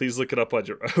 Please look it up on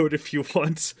your own if you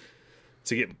want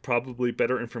to get probably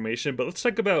better information. But let's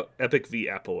talk about Epic v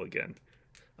Apple again.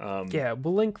 Yeah,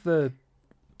 we'll link the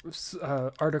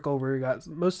article where we got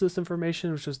most of this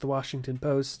information, which is the Washington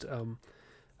Post.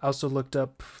 I also looked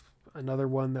up another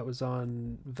one that was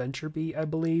on VentureBeat, I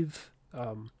believe.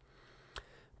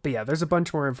 But yeah, there's a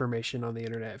bunch more information on the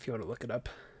internet if you want to look it up.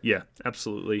 Yeah,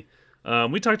 absolutely.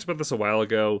 We talked about this a while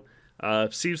ago.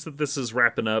 Seems that this is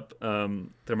wrapping up.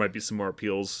 There might be some more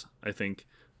appeals, I think,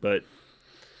 but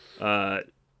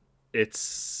it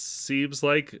seems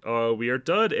like we are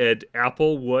done. And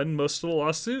Apple won most of the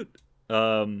lawsuit.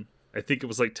 I think it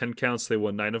was like 10 counts. They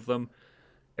won 9 of them,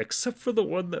 except for the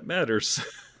one that matters.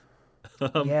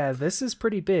 Yeah, this is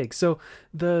pretty big. So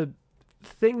the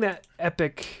thing that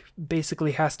Epic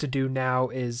basically has to do now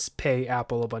is pay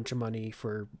Apple a bunch of money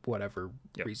for whatever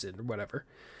reason or whatever.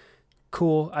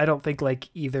 Cool. I don't think like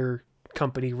either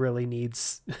company really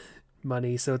needs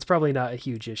money, so it's probably not a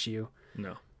huge issue.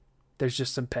 No. There's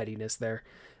just some pettiness there.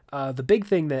 The big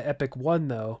thing that Epic won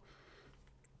though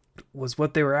was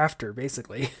what they were after,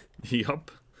 basically.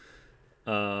 Yup.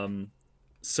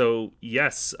 So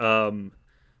yes,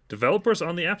 developers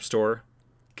on the App Store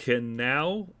can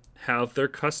now have their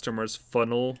customers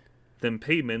funnel them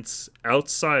payments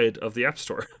outside of the App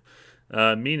Store,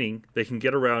 meaning they can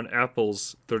get around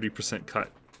Apple's 30%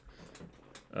 cut.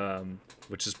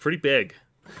 which is pretty big.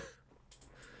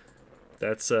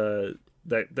 That's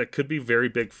that could be very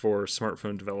big for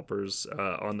smartphone developers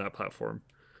on that platform.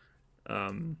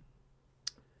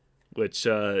 Which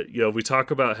we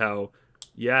talk about how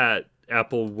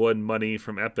Apple won money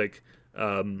from Epic,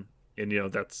 and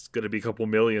that's going to be a couple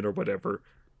million or whatever.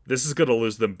 This is going to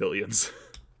lose them billions.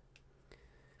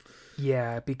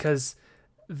 Yeah, because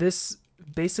this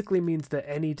basically means that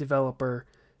any developer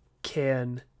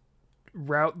can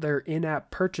route their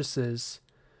in-app purchases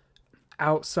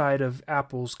outside of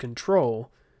Apple's control.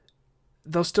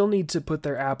 They'll still need to put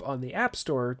their app on the App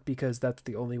Store because that's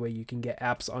the only way you can get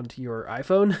apps onto your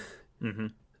iPhone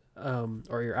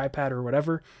or your iPad or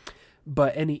whatever.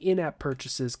 But any in-app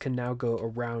purchases can now go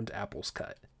around Apple's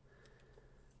cut.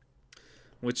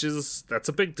 That's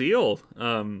a big deal.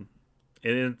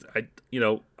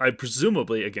 I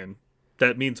presumably, again,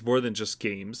 that means more than just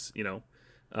games.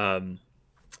 I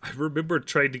remember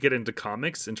trying to get into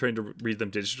comics and trying to read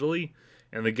them digitally,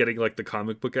 and then getting like the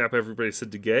comic book app everybody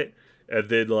said to get, and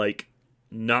then like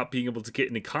not being able to get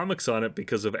any comics on it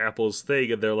because of Apple's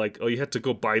thing, and they're like, oh, you had to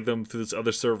go buy them through this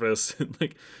other service and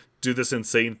like do this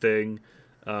insane thing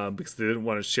because they didn't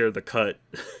want to share the cut,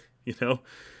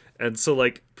 And so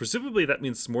like presumably that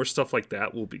means more stuff like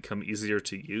that will become easier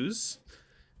to use,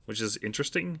 which is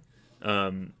interesting.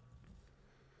 This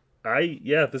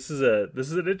is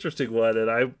an interesting one, and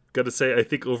I'm gonna say I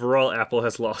think overall Apple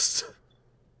has lost.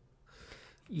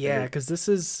 Yeah, because this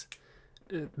is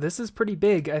pretty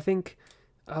big. I think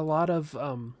a lot of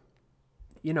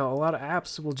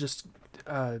apps will just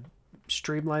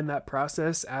streamline that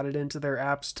process, add it into their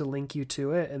apps to link you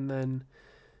to it, and then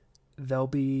they'll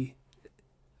be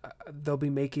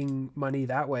making money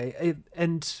that way.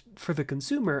 And for the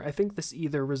consumer, I think this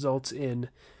either results in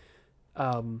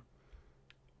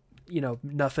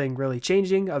nothing really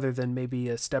changing other than maybe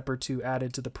a step or two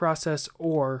added to the process,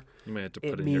 or you may have to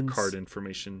put in your card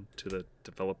information to the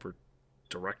developer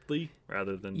directly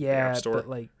rather than the App Store.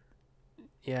 But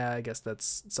I guess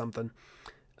that's something.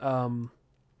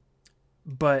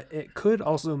 But it could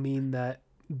also mean that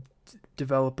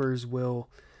developers will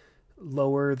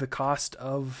lower the cost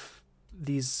of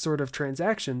these sort of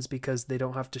transactions because they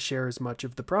don't have to share as much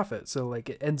of the profit. So like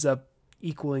it ends up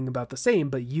equaling about the same,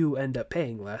 but you end up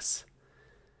paying less.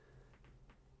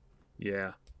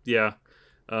 Yeah.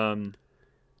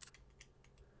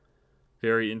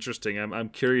 Very interesting. I'm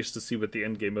curious to see what the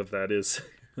end game of that is.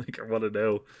 Like I want to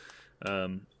know.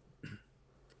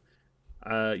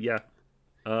 I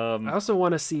also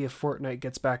want to see if Fortnite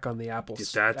gets back on the App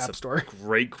Store. That's a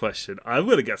great question. I'm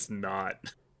gonna guess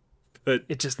not. But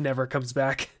it just never comes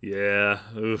back. Yeah.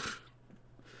 Oof.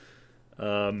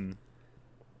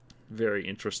 Very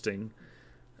interesting.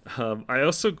 I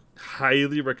also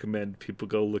highly recommend people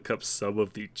go look up some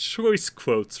of the choice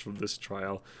quotes from this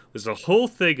trial. There's a whole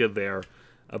thing in there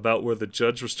about where the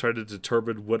judge was trying to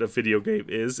determine what a video game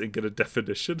is and get a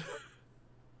definition.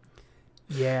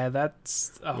 Yeah,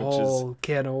 that's a whole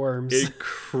can of worms.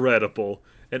 Incredible.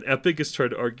 And Epic is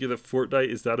trying to argue that Fortnite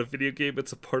is not a video game,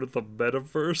 it's a part of the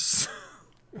metaverse.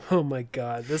 Oh my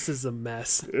god, this is a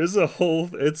mess. It's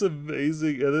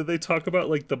amazing. And then they talk about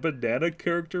like the banana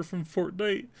character from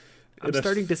Fortnite. I'm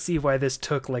starting to see why this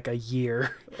took like a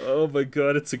year. Oh my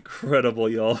god, it's incredible,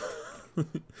 y'all.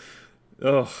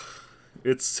 Oh,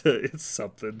 it's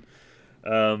something.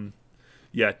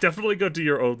 Yeah, definitely go do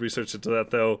your own research into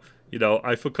that though.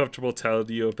 I feel comfortable telling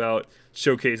you about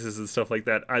showcases and stuff like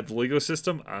that. The Lego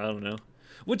system, I don't know.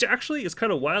 Which actually is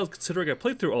kind of wild considering I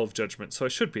played through all of Judgment, so I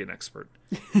should be an expert.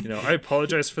 I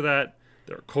apologize for that.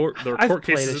 There are court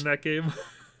cases in that game.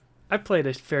 I've played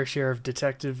a fair share of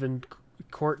detective and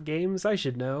court games. I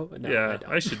should know. No, yeah,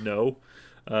 I should know.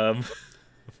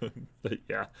 But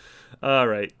yeah. All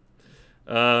right.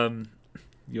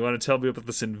 You want to tell me about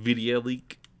this NVIDIA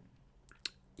leak?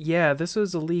 Yeah, this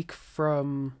was a leak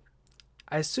from,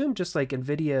 I assume, just like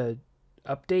NVIDIA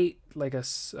update, like a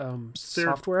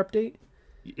software update.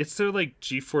 It's their like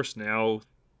GeForce Now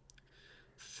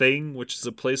thing, which is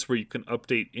a place where you can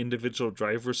update individual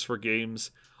drivers for games.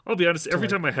 I'll be honest, every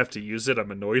time I have to use it, I'm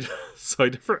annoyed. So I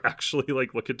never actually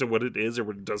like look into what it is or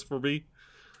what it does for me.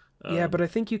 Yeah, but I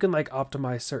think you can like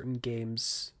optimize certain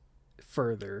games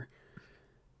further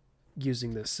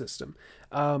using this system.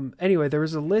 Anyway, there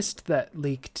was a list that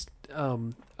leaked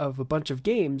of a bunch of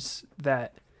games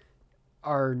that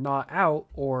are not out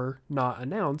or not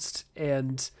announced,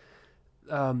 and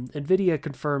NVIDIA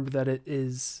confirmed that it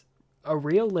is a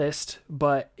real list,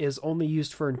 but is only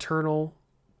used for internal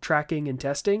tracking and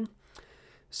testing.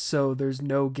 So there's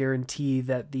no guarantee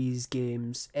that these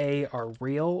games A, are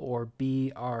real, or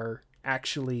B, are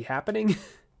actually happening.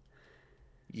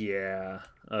 Yeah.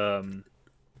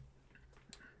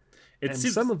 It And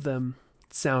some seems. of them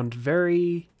sound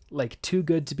very like too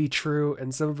good to be true,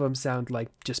 and some of them sound like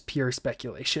just pure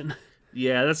speculation.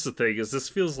 Yeah, that's the thing. Is this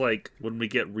feels like when we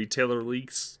get retailer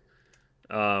leaks,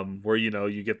 where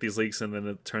you get these leaks and then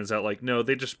it turns out like no,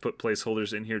 they just put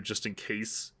placeholders in here just in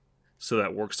case, so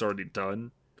that work's already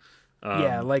done.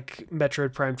 Yeah, Um, like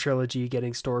Metroid Prime Trilogy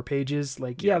getting store pages.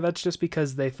 Like, yeah, yep, that's just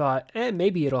because they thought,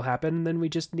 maybe it'll happen, and then we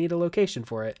just need a location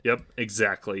for it. yep,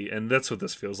 exactly, and that's what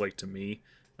this feels like to me.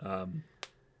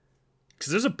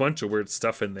 Because there's a bunch of weird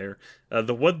stuff in there.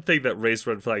 The one thing that raised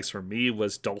red flags for me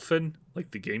was Dolphin,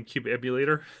 like the GameCube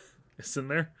emulator, is in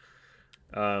there,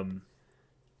 um,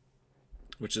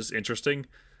 which is interesting.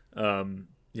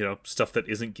 Stuff that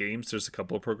isn't games. There's a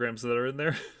couple of programs that are in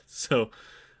there, so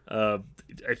uh,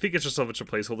 I think it's just a bunch of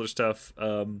placeholder stuff.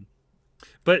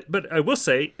 But I will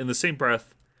say, in the same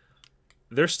breath,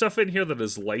 there's stuff in here that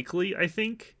is likely. I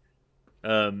think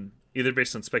either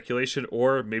based on speculation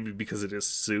or maybe because it is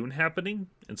soon happening,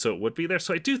 and so it would be there.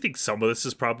 So I do think some of this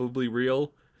is probably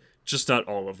real, just not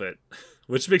all of it,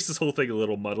 which makes this whole thing a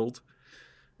little muddled.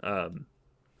 Um,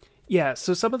 Yeah,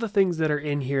 so some of the things that are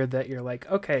in here that you're like,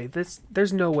 okay,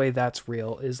 there's no way that's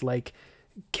real is like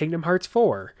Kingdom Hearts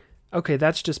 4. Okay,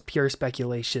 that's just pure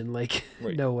speculation. Like,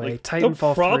 right, no way. like there'll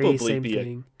Titanfall 3, probably same be a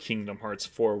thing. Kingdom Hearts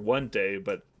 4 one day,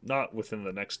 but not within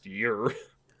the next year,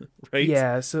 right?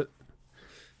 Yeah, so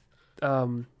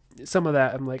um some of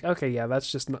that I'm like, okay, yeah,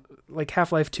 that's just not like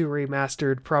Half-Life 2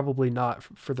 remastered, probably not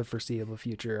for the foreseeable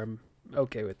future. I'm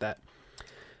okay with that.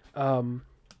 Um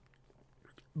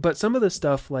but some of the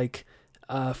stuff like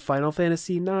Final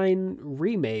Fantasy 9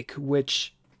 remake,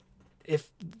 which if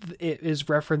it is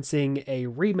referencing a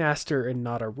remaster and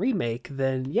not a remake,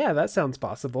 then yeah, that sounds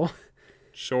possible.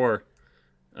 Sure.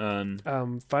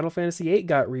 Final Fantasy 8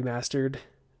 got remastered,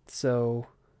 so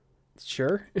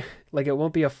sure. Like it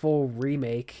won't be a full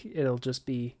remake. It'll just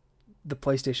be the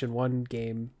PlayStation 1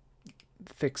 game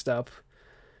fixed up.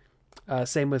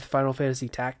 Same with Final Fantasy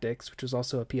Tactics, which was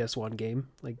also a PS1 game.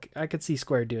 Like I could see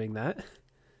Square doing that.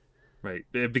 Right,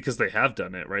 because they have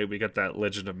done it, right? We got that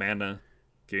Legend of Mana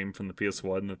game from the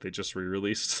PS1 that they just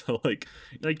re-released. So like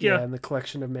Yeah, yeah, and the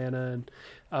Collection of Mana, and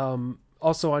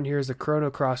also on here is a Chrono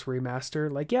Cross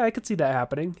remaster. Like yeah, I could see that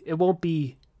happening. It won't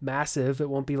be massive. It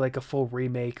won't be like a full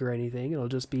remake or anything. It'll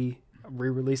just be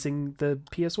re-releasing the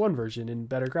PS1 version in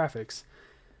better graphics.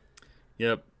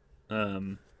 yep.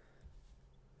 Um,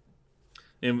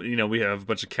 and we have a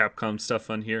bunch of Capcom stuff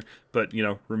on here, but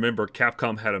remember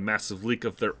Capcom had a massive leak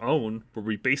of their own where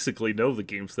we basically know the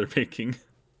games they're making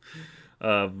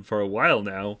for a while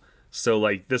now. So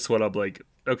like this one, I'm like,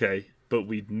 okay, but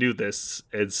we knew this,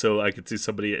 and so I could see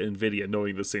somebody at Nvidia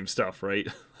knowing the same stuff, right?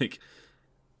 Like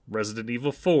Resident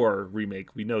Evil 4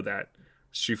 remake, we know that.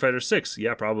 Street Fighter 6,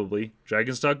 yeah, probably.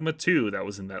 Dragon's Dogma 2, that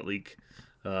was in that leak.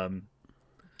 Um,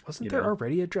 Wasn't you there know,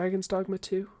 already a Dragon's Dogma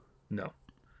 2? no.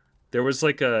 There was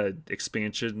like a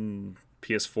expansion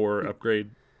PS4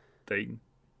 upgrade thing.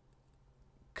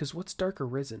 Because what's Dark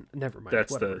Arisen? Never mind.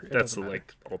 That's Whatever. the It that's doesn't the matter.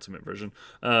 like ultimate version.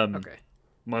 Okay.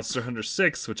 Monster Hunter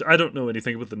 6, which I don't know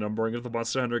anything about the numbering of the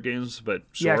Monster Hunter games, but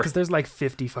Yeah, sure. because there's like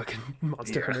 50 fucking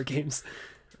Monster Yeah. Hunter games.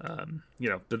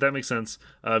 But that makes sense.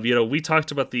 We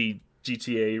talked about the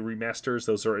GTA remasters;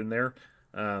 those are in there,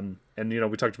 and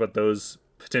we talked about those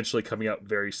potentially coming out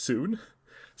very soon.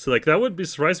 So like that wouldn't be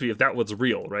surprise me if that was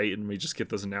real, right? And we just get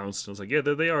those announced. And I was like, yeah,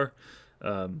 there they are.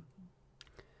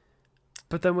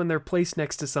 But then when they're placed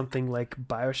next to something like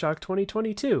Bioshock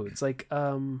 2022, it's like,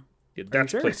 Yeah, are you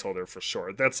that's sure? placeholder for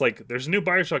sure. That's like there's a new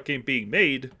Bioshock game being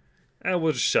made, and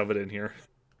we'll just shove it in here.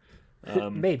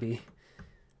 Maybe.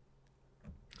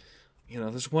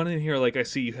 There's one in here. Like I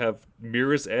see you have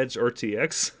Mirror's Edge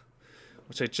RTX,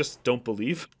 which I just don't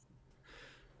believe.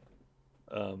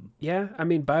 Yeah, I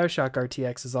mean, Bioshock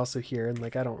RTX is also here, and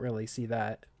like, I don't really see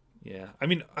that. Yeah, I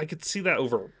mean, I could see that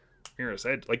over Mirror's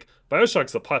Edge. Like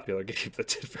Bioshock's a popular game that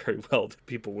did very well that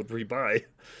people would rebuy.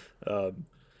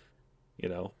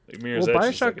 Mirror's Well, Edge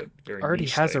is like Bioshock a very already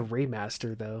niche has a thing.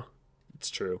 remaster, though. It's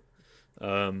true.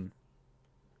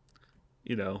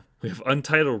 We have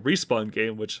Untitled Respawn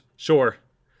game, which sure,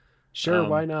 Sure,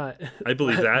 why not? I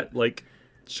believe that. Like,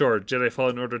 sure, Jedi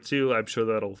Fallen Order 2, I'm sure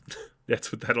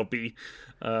that's what that'll be.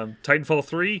 Titanfall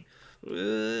 3,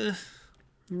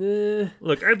 Nah.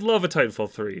 look, I'd love a Titanfall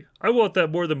 3. I want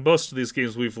that more than most of these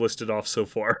games we've listed off so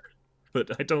far, but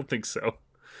I don't think so.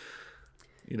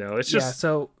 It's Yeah, just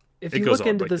so if it you goes look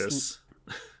on into like this, this.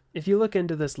 if you look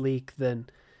into this leak, then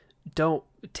don't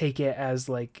take it as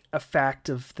like a fact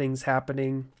of things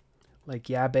happening. Like,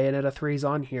 yeah, Bayonetta 3's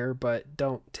on here, but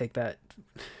don't take that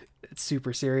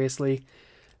super seriously.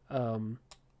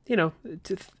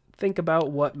 think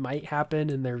about what might happen,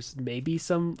 and there's maybe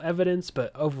some evidence,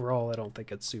 but overall, I don't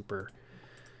think it's super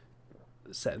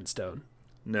set in stone.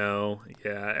 No,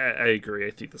 yeah, I agree.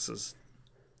 I think this is,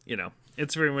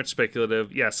 it's very much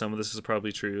speculative. Yeah, some of this is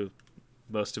probably true.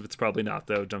 Most of it's probably not,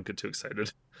 though. Don't get too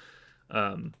excited.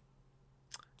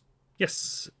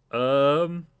 Yes.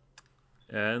 And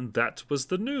that was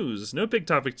the news. No big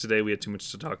topic today. We had too much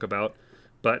to talk about.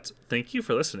 But thank you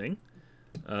for listening.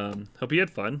 Hope you had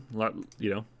fun.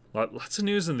 Lots of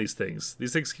news in these things.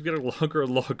 These things keep getting longer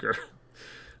and longer.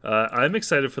 I'm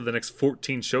excited for the next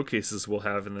 14 showcases we'll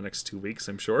have in the next 2 weeks,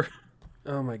 I'm sure.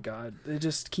 Oh my god, they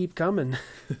just keep coming.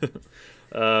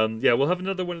 We'll have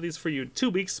another one of these for you in 2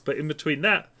 weeks, but in between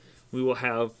that, we will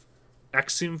have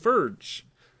Axiom Verge,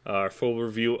 our full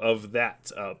review of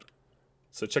that up.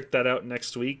 So check that out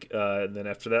next week, and then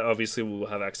after that, obviously, we will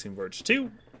have Axiom Verge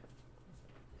 2.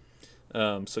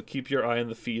 So keep your eye on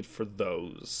the feed for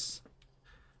those.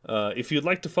 If you'd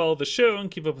like to follow the show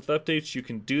and keep up with updates, you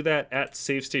can do that at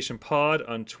SaveStationPod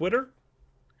on Twitter,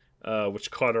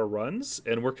 which Connor runs.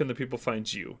 And where can the people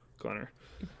find you, Connor?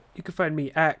 You can find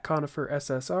me at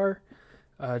ConiferSSR.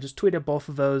 Just tweet at both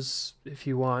of those if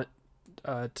you want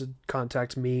to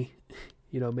contact me.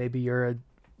 Maybe you're a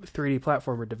 3D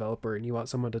platformer developer and you want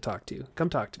someone to talk to. Come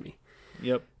talk to me.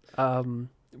 Yep.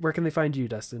 Where can they find you,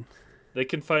 Dustin? They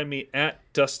can find me at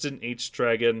Dustin H.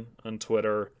 Dragon on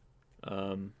Twitter.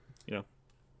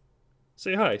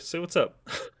 Say hi. Say what's up.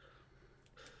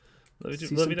 let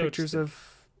me know pictures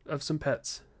of some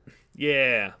pets.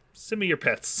 Yeah. Send me your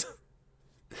pets.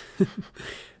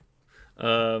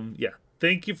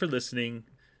 Thank you for listening.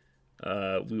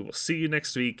 We will see you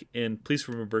next week, and please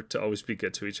remember to always be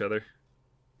good to each other.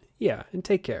 Yeah, and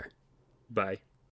take care. Bye.